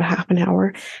 minutes to a half an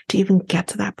hour to even get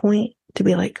to that point, to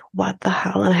be like, what the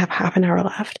hell? And I have half an hour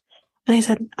left. And I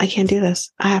said, I can't do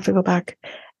this. I have to go back.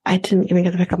 I didn't even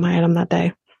get to pick up my item that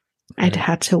day. I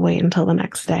had to wait until the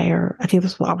next day, or I think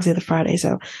this was obviously the Friday,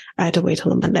 so I had to wait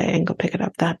till the Monday and go pick it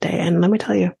up that day. And let me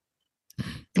tell you,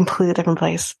 completely different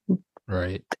place.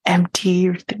 Right.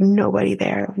 Empty, nobody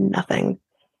there, nothing.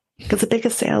 Because the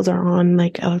biggest sales are on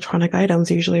like electronic items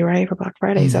usually, right, for Black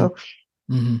Friday. So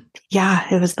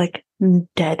yeah, it was like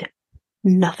dead,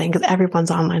 nothing, because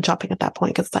everyone's online shopping at that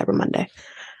point because Cyber Monday.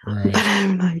 Right. But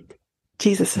I'm like,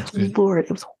 Jesus Lord,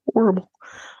 it was horrible.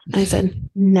 And I said,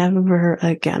 never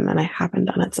again. And I haven't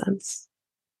done it since.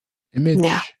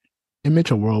 Image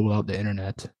a world without the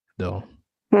internet, though.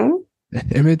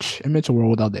 Image a world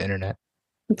without the internet.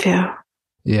 Yeah.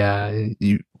 Yeah,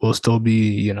 you will still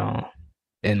be, you know,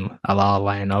 in a lot of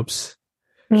lineups.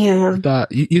 Yeah.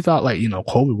 You thought like, you know,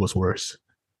 COVID was worse.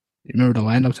 You remember the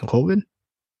lineups in COVID?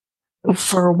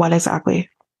 For what exactly?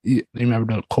 You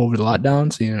remember the COVID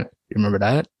lockdowns? You remember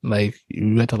that? Like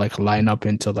you had to like line up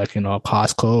into like, you know,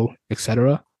 Costco,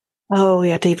 etc. Oh,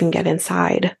 you had to even get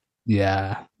inside.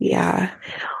 Yeah. Yeah.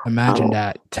 Imagine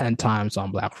that 10 times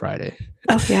on Black Friday.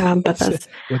 Oh yeah, but that's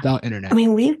without internet. I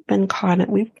mean, we've caught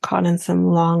in some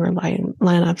longer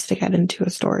lineups to get into a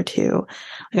store too.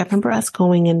 Like I remember us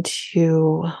going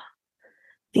into, I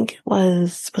think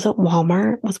was it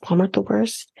Walmart? Was Walmart the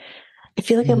worst? I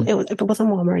feel like if it wasn't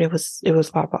Walmart, it was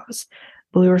Loblaws.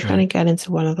 But we were trying to get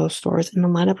into one of those stores, and the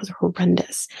lineup was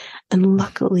horrendous. And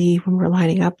luckily, when we're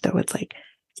lining up, though, it's like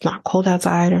it's not cold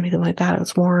outside or anything like that. It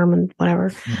was warm and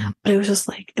whatever. But it was just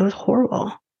like it was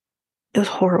horrible. It was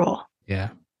horrible. Yeah.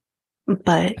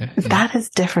 But that is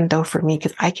different though for me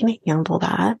because I can handle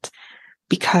that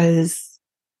because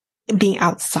being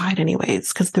outside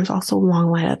anyways, because there's also long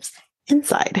lineups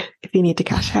inside if you need to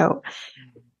cash out.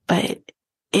 But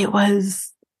it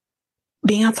was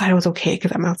being outside was okay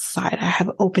because I'm outside. I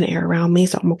have open air around me,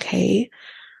 so I'm okay.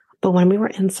 But when we were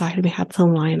inside, we had to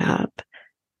line up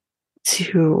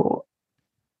to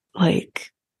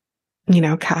like, you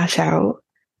know, cash out.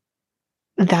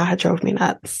 That drove me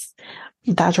nuts.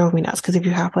 Because if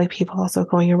you have like people also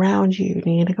going around you,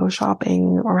 need to go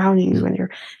shopping around you, and you're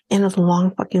in this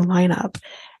long fucking lineup,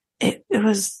 it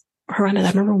was horrendous. I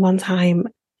remember one time,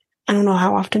 I don't know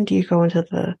how often do you go into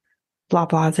the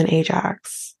Loblaws and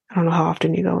Ajax? I don't know how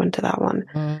often you go into that one.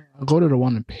 I go to the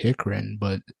one in Pickering,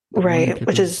 but right,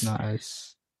 which is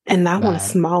nice. And that one is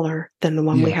smaller than the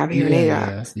one we have here in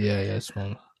Ajax. Yeah,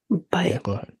 small. But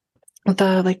go ahead.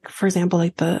 The like, for example,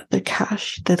 like the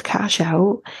cash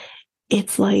out,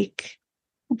 it's like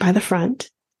by the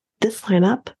front, this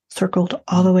lineup circled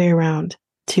all the way around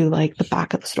to like the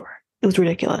back of the store. It was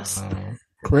ridiculous.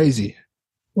 Crazy.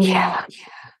 Yeah.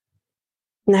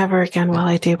 Never again will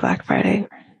I do Black Friday.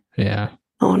 Yeah.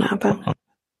 Won't happen.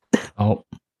 Oh,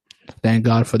 thank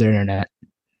God for the internet.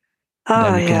 Oh,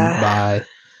 then we can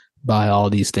buy all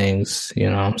these things, you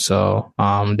know. So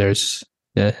there's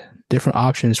different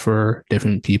options for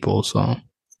different people. So,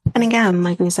 and again,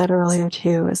 like we said earlier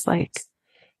too, is like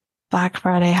Black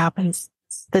Friday happens,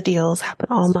 the deals happen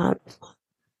all month.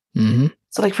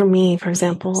 So like for me, for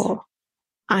example,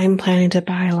 I'm planning to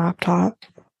buy a laptop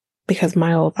because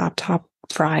my old laptop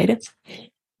fried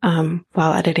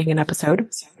while editing an episode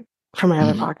for my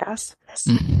other podcast.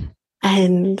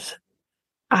 And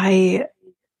I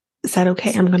said,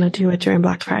 okay, I'm going to do it during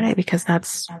Black Friday because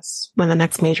that's when the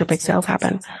next major big sales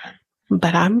happen.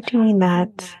 But I'm doing that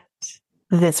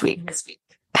this week.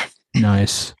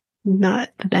 Nice.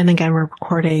 And again, we're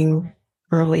recording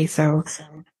early, so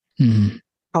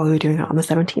probably doing it on the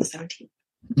 17th,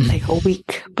 like a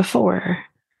week before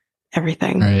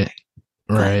everything. Right.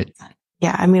 But,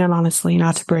 yeah, I mean, and honestly,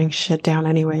 not to bring shit down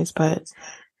anyways, but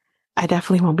I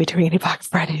definitely won't be doing any Black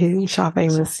Friday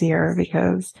shopping this year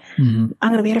because I'm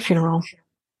going to be at a funeral.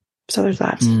 So there's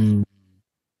that.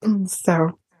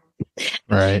 So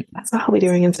that's what I'll be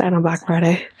doing instead on Black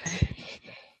Friday.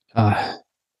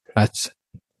 That's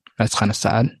kind of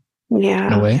sad. Yeah.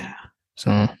 In a way.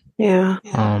 So yeah.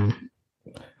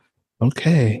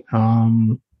 Okay.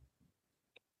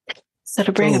 So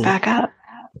to bring it back up.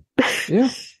 Yeah.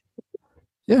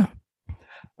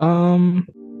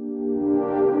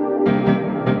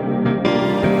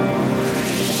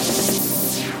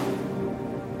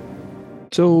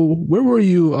 So where were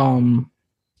you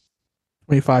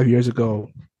 25 years ago,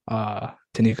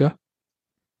 Tanika?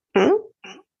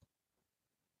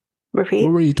 Repeat?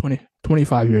 Where were you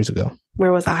 25 years ago?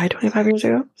 Where was I 25 years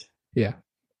ago? Yeah.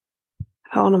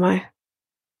 How old am I?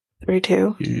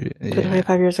 32?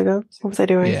 25 years ago? What was I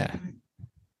doing? Yeah.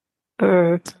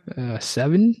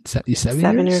 7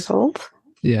 years old?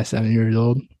 Yeah, 7 years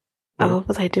old. Oh, what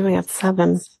was I doing at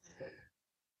 7?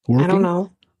 Working? I don't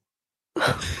know.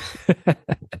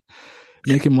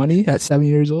 Making money at 7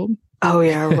 years old? Oh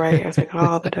yeah, right. I was like,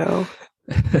 oh, the dough.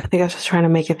 I think I was just trying to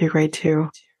make it through grade 2.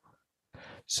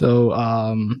 So,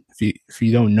 if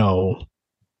you don't know,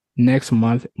 next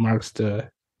month marks the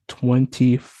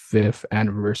 25th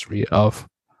anniversary of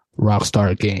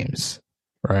Rockstar Games,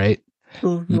 right?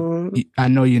 Mm-hmm. I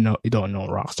know you don't know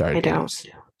Rockstar Games,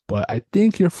 but I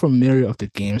think you're familiar with the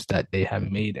games that they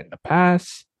have made in the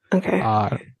past. Okay.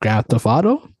 Grand Theft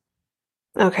Auto.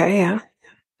 Okay, yeah.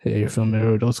 You're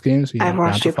familiar with those games? I've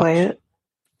watched you play it.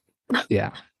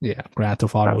 Yeah. Grand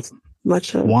Theft Auto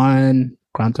much of 1,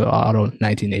 Grand Theft Auto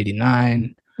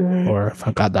 1989, or if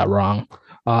I got that wrong,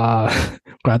 Grand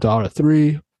Theft Auto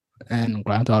 3, and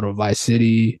Grand Theft Auto Vice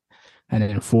City, and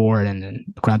then 4, and then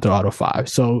Grand Theft Auto 5.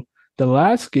 So the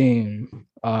last game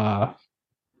that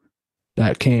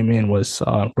came in was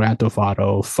Grand Theft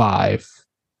Auto 5.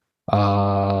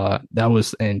 That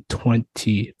was in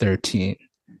 2013.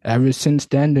 Ever since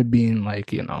then, they've been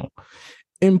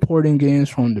importing games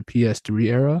from the PS3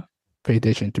 era,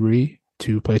 PlayStation 3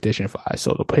 to PlayStation 5.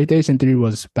 So the PlayStation 3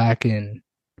 was back in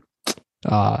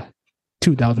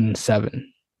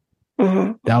 2007.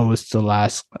 Mm-hmm. That was the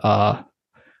last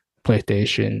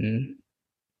PlayStation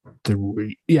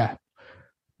 3. Yeah,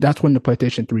 that's when the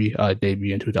PlayStation 3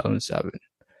 debuted in 2007.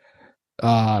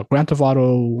 Grand Theft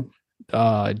Auto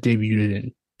debuted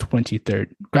in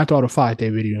 2013. Grand Theft Auto 5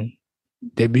 debuted.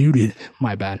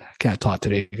 My bad, I can't talk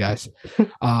today, guys.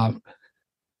 Grand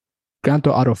Theft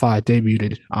Auto 5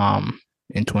 debuted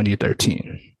in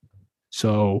 2013.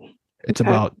 So it's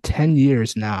about 10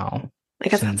 years now. I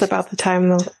guess that's about the time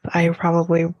that I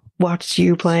probably watched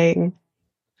you playing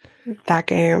that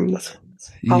game.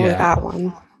 Probably that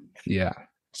one. Yeah.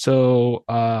 So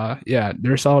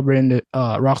they're celebrating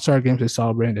Rockstar Games is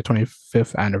celebrating the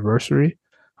 25th anniversary.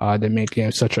 They make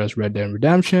games such as Red Dead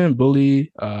Redemption,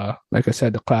 Bully, like I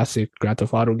said, the classic Grand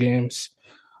Theft Auto games.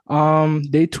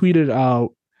 They tweeted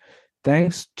out,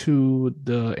 thanks to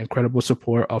the incredible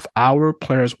support of our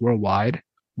players worldwide,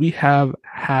 we have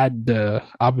had the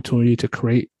opportunity to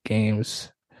create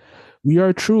games we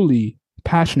are truly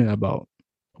passionate about.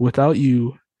 Without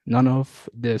you, none of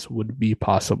this would be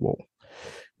possible.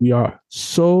 We are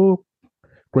so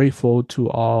grateful to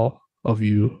all of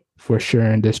you for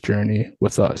sharing this journey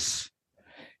with us.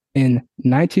 In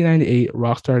 1998,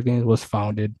 Rockstar Games was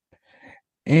founded,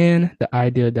 and the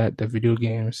idea that the video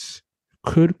games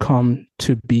could come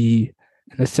to be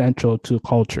essential to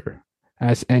culture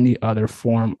as any other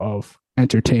form of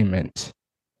entertainment.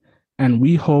 And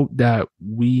we hope that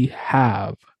we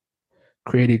have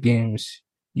created games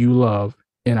you love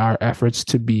in our efforts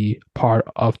to be part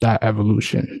of that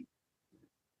evolution.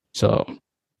 So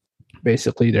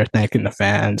basically they're thanking the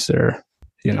fans or,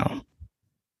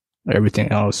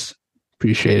 everything else.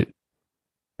 Appreciate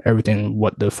everything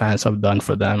what the fans have done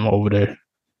for them over the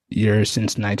years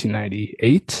since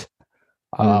 1998.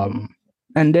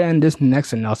 And then this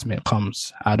next announcement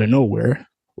comes out of nowhere.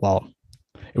 Well,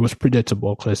 it was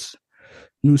predictable because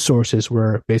news sources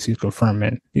were basically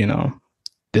confirming,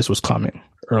 this was coming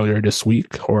earlier this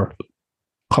week or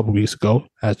a couple weeks ago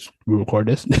as we record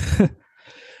this.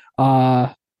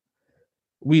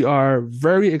 We are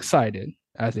very excited,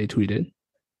 as they tweeted,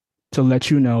 to let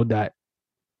you know that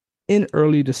in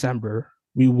early December,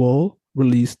 we will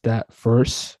release that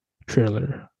first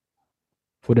trailer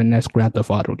for the next Grand Theft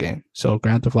Auto game. So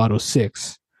Grand Theft Auto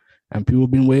 6. And people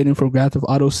have been waiting for Grand Theft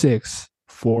Auto 6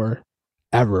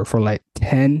 forever, for like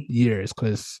 10 years,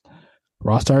 because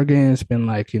Rockstar Games has been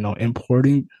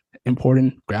importing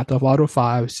Grand Theft Auto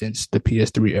 5 since the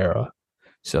PS3 era.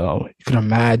 So you can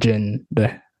imagine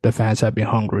the fans have been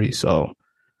hungry. So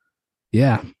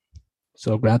yeah.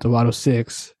 So Grand Theft Auto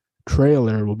 6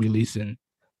 trailer will be releasing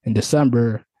in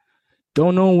December.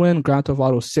 Don't know when Grand Theft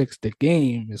Auto 6, the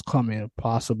game, is coming,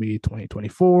 possibly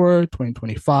 2024,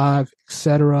 2025,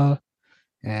 etc.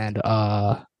 And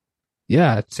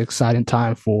it's an exciting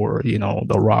time for, the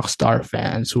Rockstar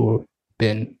fans who have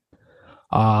been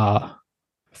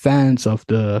fans of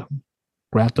the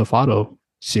Grand Theft Auto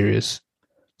series.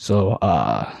 So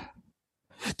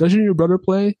doesn't your brother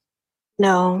play?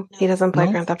 No, he doesn't play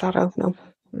Grand Theft Auto. No.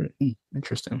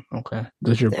 Interesting. Okay.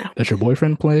 Does your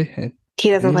boyfriend play? He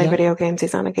doesn't play video games.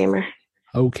 He's not a gamer.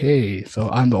 Okay, so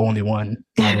I'm the only one.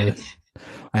 And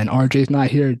RJ's not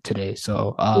here today,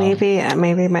 so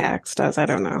maybe my ex does. I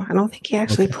don't know. I don't think he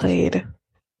actually played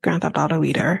Grand Theft Auto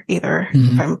either.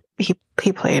 Mm-hmm.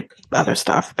 He played other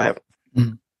stuff, but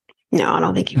no, I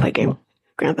don't think he played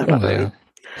Grand Theft Auto. Yeah.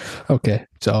 Okay,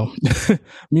 so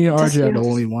me and RJ are the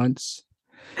only ones.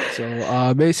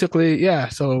 So basically, yeah.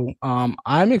 So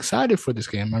I'm excited for this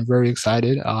game. I'm very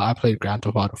excited. I played Grand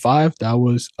Theft Auto 5. That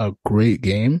was a great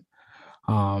game.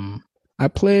 I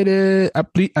played it. I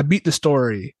beat the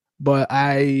story, but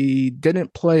I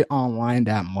didn't play online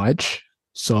that much.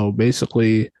 So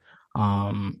basically,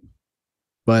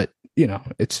 but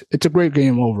it's a great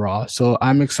game overall. So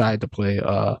I'm excited to play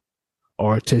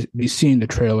or to be seeing the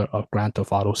trailer of Grand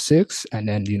Theft Auto 6, and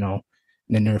then in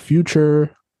the near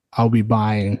future I'll be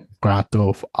buying Grand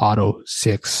Theft Auto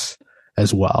 6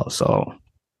 as well. So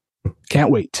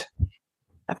can't wait.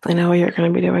 Definitely know what you're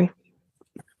going to be doing.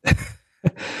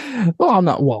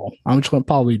 I'm just going to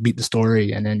probably beat the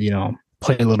story and then,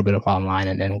 play a little bit of online,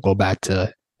 and then we'll go back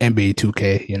to NBA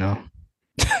 2K,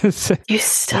 You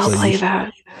still play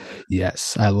that?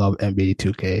 Yes, I love NBA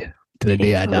 2K to the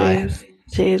day I die.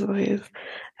 Jeez Louise.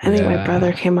 I think my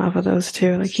brother came off of those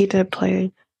too. Like, he did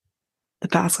play the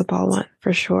basketball one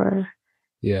for sure.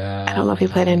 Yeah. I don't know if he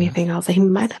played anything else. He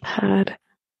might have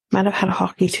had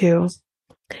hockey too.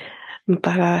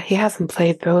 But he hasn't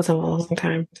played those in a long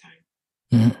time.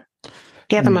 Mm-hmm.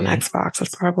 He had them on Xbox.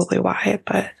 That's probably why.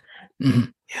 But yeah.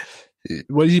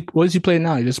 What does he play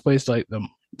now? He just plays like the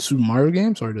Super Mario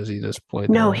games, or does he just play?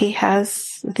 No, he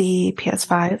has the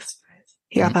PS5.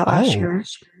 He got that last year.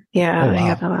 Yeah, wow. He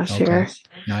got that last year.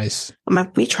 Nice.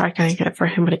 We tried getting it for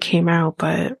him when it came out,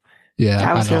 but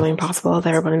that was really impossible, as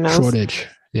everybody knows. Shortage.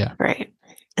 Yeah. Right.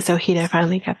 So he did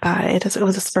finally get that. It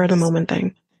was a spur of the moment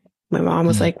thing. My mom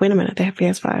was like, wait a minute, they have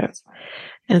PS5.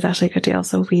 And it's actually a good deal.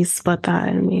 So we split that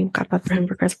and we got that for him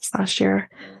for Christmas last year.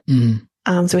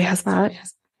 So he has that.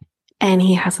 And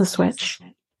he has a Switch.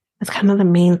 It's kind of the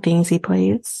main things he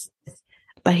plays.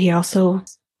 But he also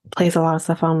plays a lot of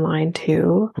stuff online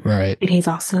too. Right. And he's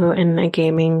also in a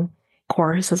gaming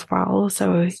course as well.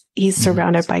 So he's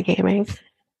surrounded by gaming.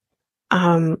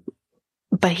 But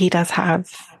he does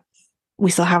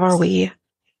we still have our Wii.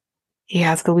 He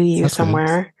has the Wii U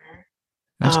somewhere. Good.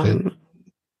 That's good.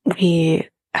 He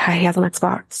has an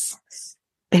Xbox.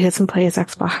 He doesn't play his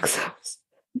Xbox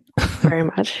very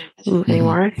much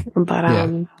anymore.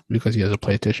 But because he has a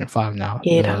PlayStation 5 now.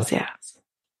 He does, yeah.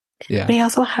 Yeah. But he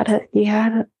also had he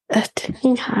had a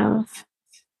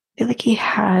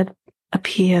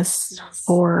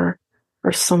PS4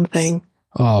 or something.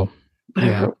 Oh.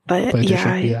 Whatever. Yeah. But but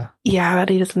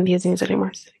he doesn't use it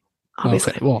anymore.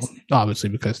 Obviously. Okay. Well, obviously,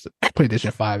 because the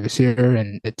PlayStation 5 is here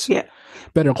and it's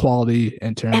better quality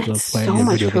in terms of playing so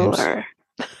much video cooler. games.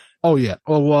 Oh yeah.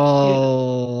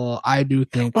 Well, I do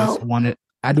think it's one of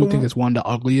the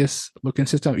ugliest looking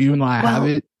system, even though I have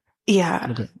it.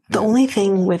 Yeah. The only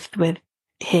thing with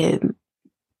him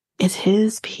is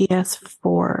his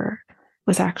PS4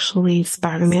 was actually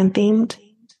Spider-Man themed,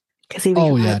 because he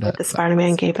the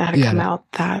Spider-Man game that had come out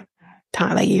that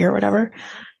year or whatever.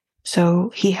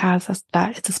 So he has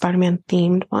that. It's a Spider-Man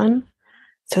themed one.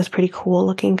 So it's pretty cool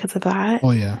looking because of that.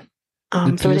 Oh yeah.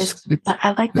 So it is. But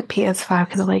I like the PS5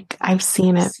 because I've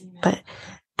seen it, but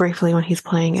briefly when he's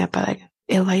playing it, but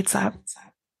it lights up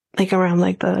around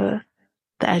the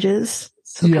edges.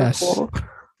 So yes. Cool.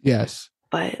 Yes.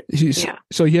 But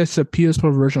so he has a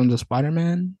PS4 version of the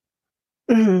Spider-Man.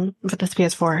 But this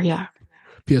PS4, yeah.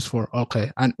 PS4,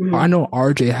 okay. I know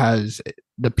RJ has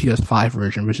the PS5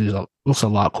 version, which looks a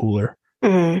lot cooler.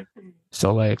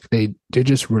 So they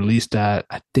just released that.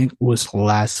 I think it was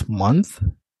last month.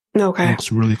 Okay,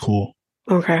 it's really cool.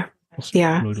 Okay,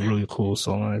 yeah, really really cool.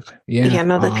 So the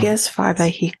PS5 that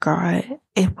he got,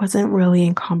 it wasn't really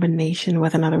in combination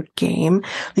with another game.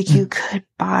 You could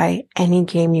buy any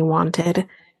game you wanted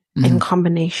in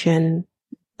combination,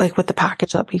 with the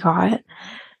package that we got.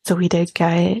 So we did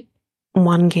get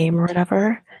one game or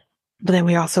whatever, but then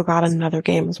we also got another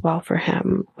game as well for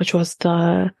him, which was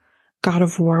the God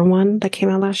of War one that came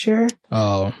out last year.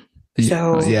 Oh,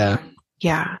 so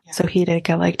yeah. So he did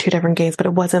get two different games, but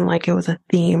it wasn't it was a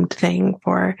themed thing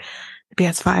for the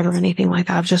PS5 or anything like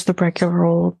that. It was just the regular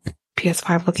old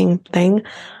PS5 looking thing.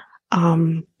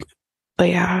 But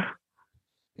yeah.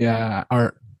 Yeah.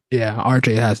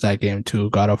 RJ has that game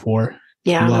too, God of War.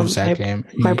 Yeah. He loves that game.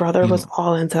 My brother was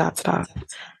all into that stuff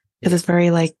because it's very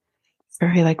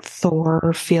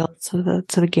Thor feel to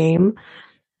the game.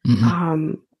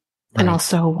 And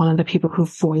also one of the people who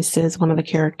voices one of the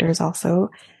characters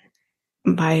also.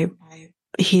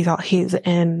 He's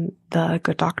in The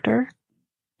Good Doctor.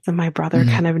 And my brother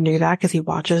kind of knew that because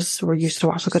we're used to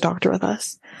watch The Good Doctor with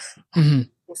us.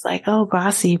 He's like, oh,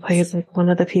 Glassy plays one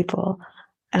of the people.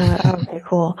 And I'm like, okay,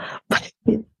 cool. But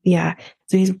yeah,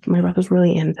 so my brother's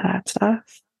really into that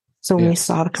stuff. So when we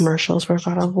saw the commercials for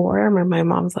God of War, my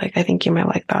mom's like, I think you might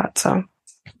like that. So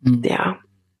yeah.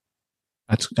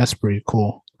 That's pretty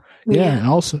cool. Yeah,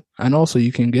 and also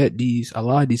you can get a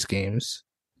lot of these games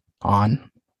on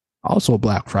also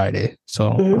Black Friday. So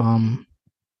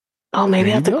Oh,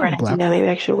 maybe that's a great idea. Maybe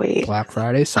I should wait. Black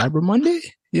Friday, Cyber Monday,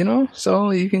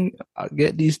 so you can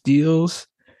get these deals,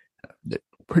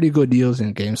 pretty good deals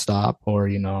in GameStop or,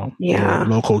 your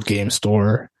local game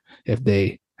store if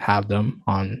they have them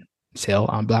on sale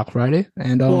on Black Friday.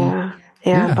 And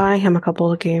I'm buying him a couple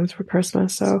of games for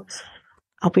Christmas, so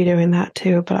I'll be doing that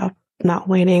too, but I'm not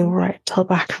waiting right till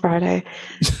Black Friday.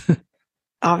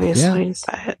 Obviously,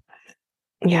 but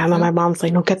my mom's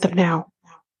like, no, get them now.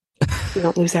 You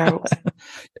don't lose out.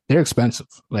 They're expensive.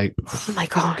 Like, oh my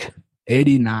God.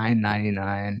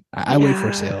 $89.99. I wait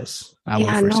for sales.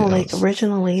 Like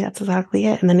originally that's exactly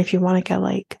it. And then if you want to get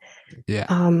like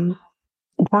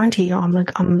warranty on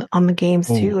the games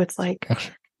too, it's like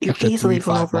you easily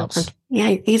go over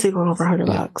easily go over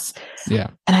 $100.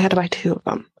 Yeah. And I had to buy 2 of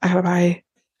them. I had to buy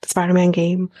the Spider-Man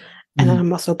game, and then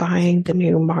I'm also buying the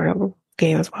new Mario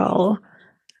game as well,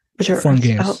 which are fun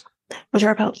games. Which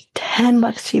are about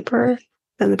 $10 cheaper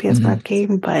than the PS5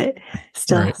 game, but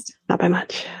still not by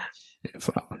much.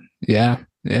 Yeah.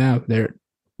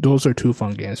 Those are 2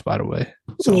 fun games, by the way.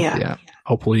 So,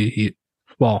 hopefully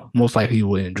most likely he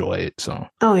will enjoy it. So.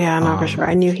 Oh yeah, I'm not for sure.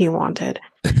 I knew he wanted.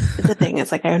 The thing is,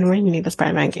 like, I already knew the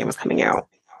Spider-Man game was coming out,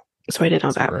 so I didn't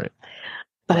know that. Right.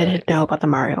 But I didn't know about the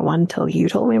Mario one until you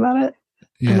told me about it.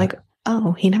 Yeah. I'm like,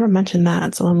 oh, he never mentioned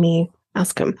that, so let me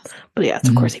ask him. But yes,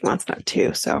 of course he wants that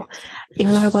too. So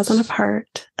even though I wasn't a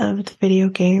part of the video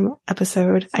game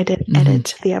episode, I did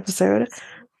edit the episode.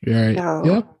 Right.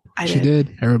 So she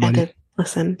did. Everybody. I did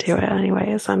listen to it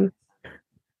anyways.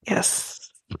 Yes.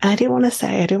 And I do want to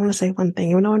say one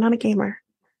thing, even though I'm not a gamer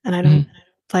and I don't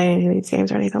play any of these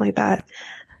games or anything like that.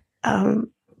 The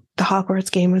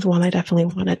Hogwarts game was one I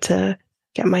definitely wanted to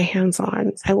get my hands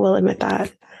on. I will admit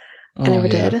that. I never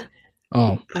did.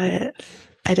 Oh. But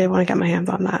I did want to get my hands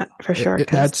on that for sure.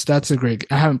 That's a great.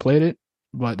 I haven't played it,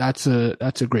 but that's a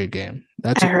great game.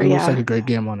 It looks like a great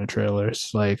game on the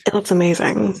trailers. Like, it looks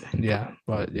amazing. Yeah,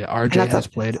 but RJ has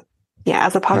played it. Yeah,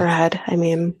 as a Potterhead, I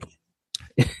mean,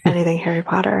 anything Harry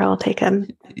Potter, I'll take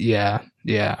in. Yeah.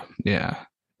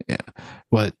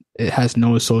 But it has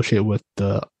no associate with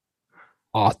the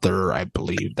author, I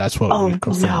believe. That's what. No.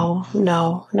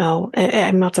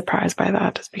 I'm not surprised by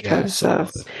that, just because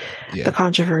of the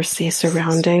controversy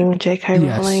surrounding J.K.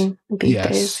 Rowling these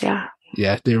days. Yeah,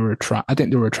 I think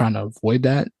they were trying to avoid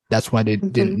that. That's why they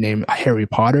didn't name Harry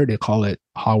Potter. They call it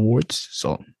Hogwarts.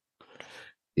 So,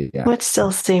 which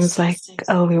still seems like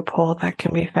a loophole that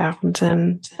can be found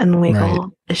in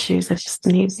legal issues that just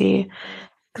need to be.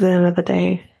 Because at the end of the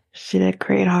day, she did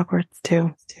create Hogwarts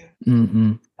too.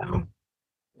 So,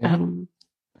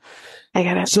 I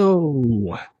get it.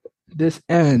 So this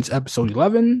ends episode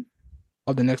 11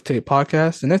 of the Next Tape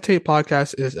Podcast. The Next Tape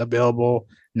Podcast is available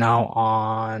now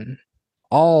on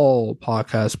all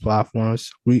podcast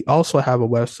platforms. We also have a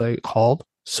website called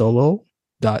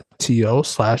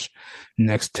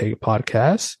solo.to/Next Tape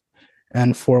Podcast.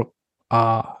 And for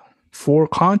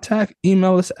contact,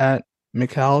 email us at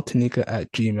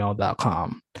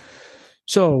mikhailtanika@gmail.com.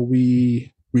 So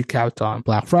we recapped on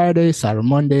Black Friday, Cyber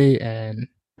Monday, and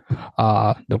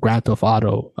the Grand Theft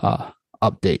Auto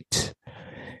update.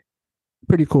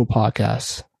 Pretty cool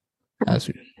podcast.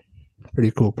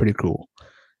 Pretty cool.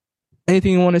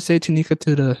 Anything you want to say, Tanika,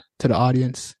 to the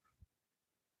audience?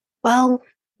 Well,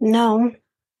 no,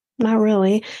 not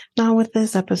really. Not with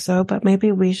this episode, but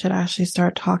maybe we should actually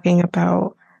start talking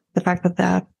about the fact that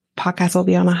the podcast will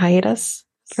be on a hiatus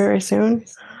very soon.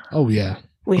 Oh, yeah.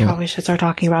 We probably should start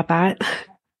talking about that.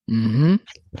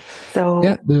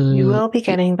 So you will be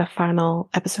getting the final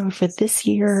episode for this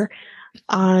year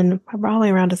on probably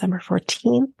around December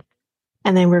 14th.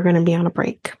 And then we're going to be on a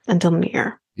break until New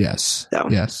Year. Yes. So,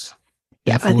 yes.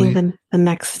 Definitely. I think the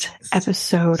next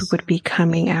episode would be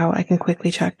coming out. I can quickly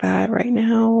check that right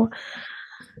now.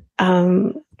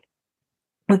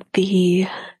 With the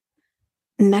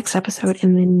next episode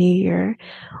in the new year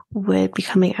would be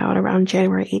coming out around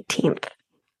January 18th.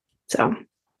 So.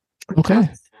 Okay.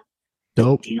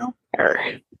 Dope.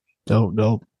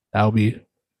 That'll be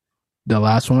the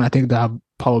last one. I think that'll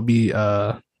probably be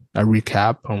a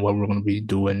recap on what we're going to be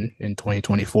doing in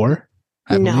 2024.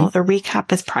 No, the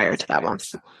recap is prior to that one.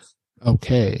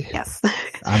 Okay. Yes.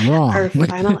 I'm wrong. Our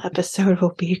final episode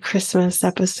will be Christmas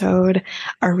episode.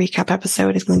 Our recap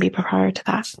episode is going to be prior to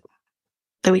that.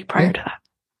 The week prior to that.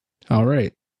 All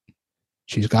right.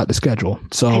 She's got the schedule.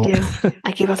 So I do.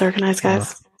 I keep us organized,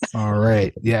 guys. All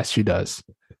right. Yes, she does.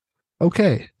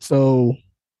 Okay. So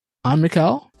I'm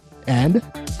Mikhail and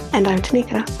I'm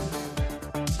Tanika.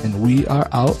 And we are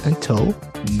out until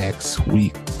next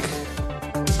week.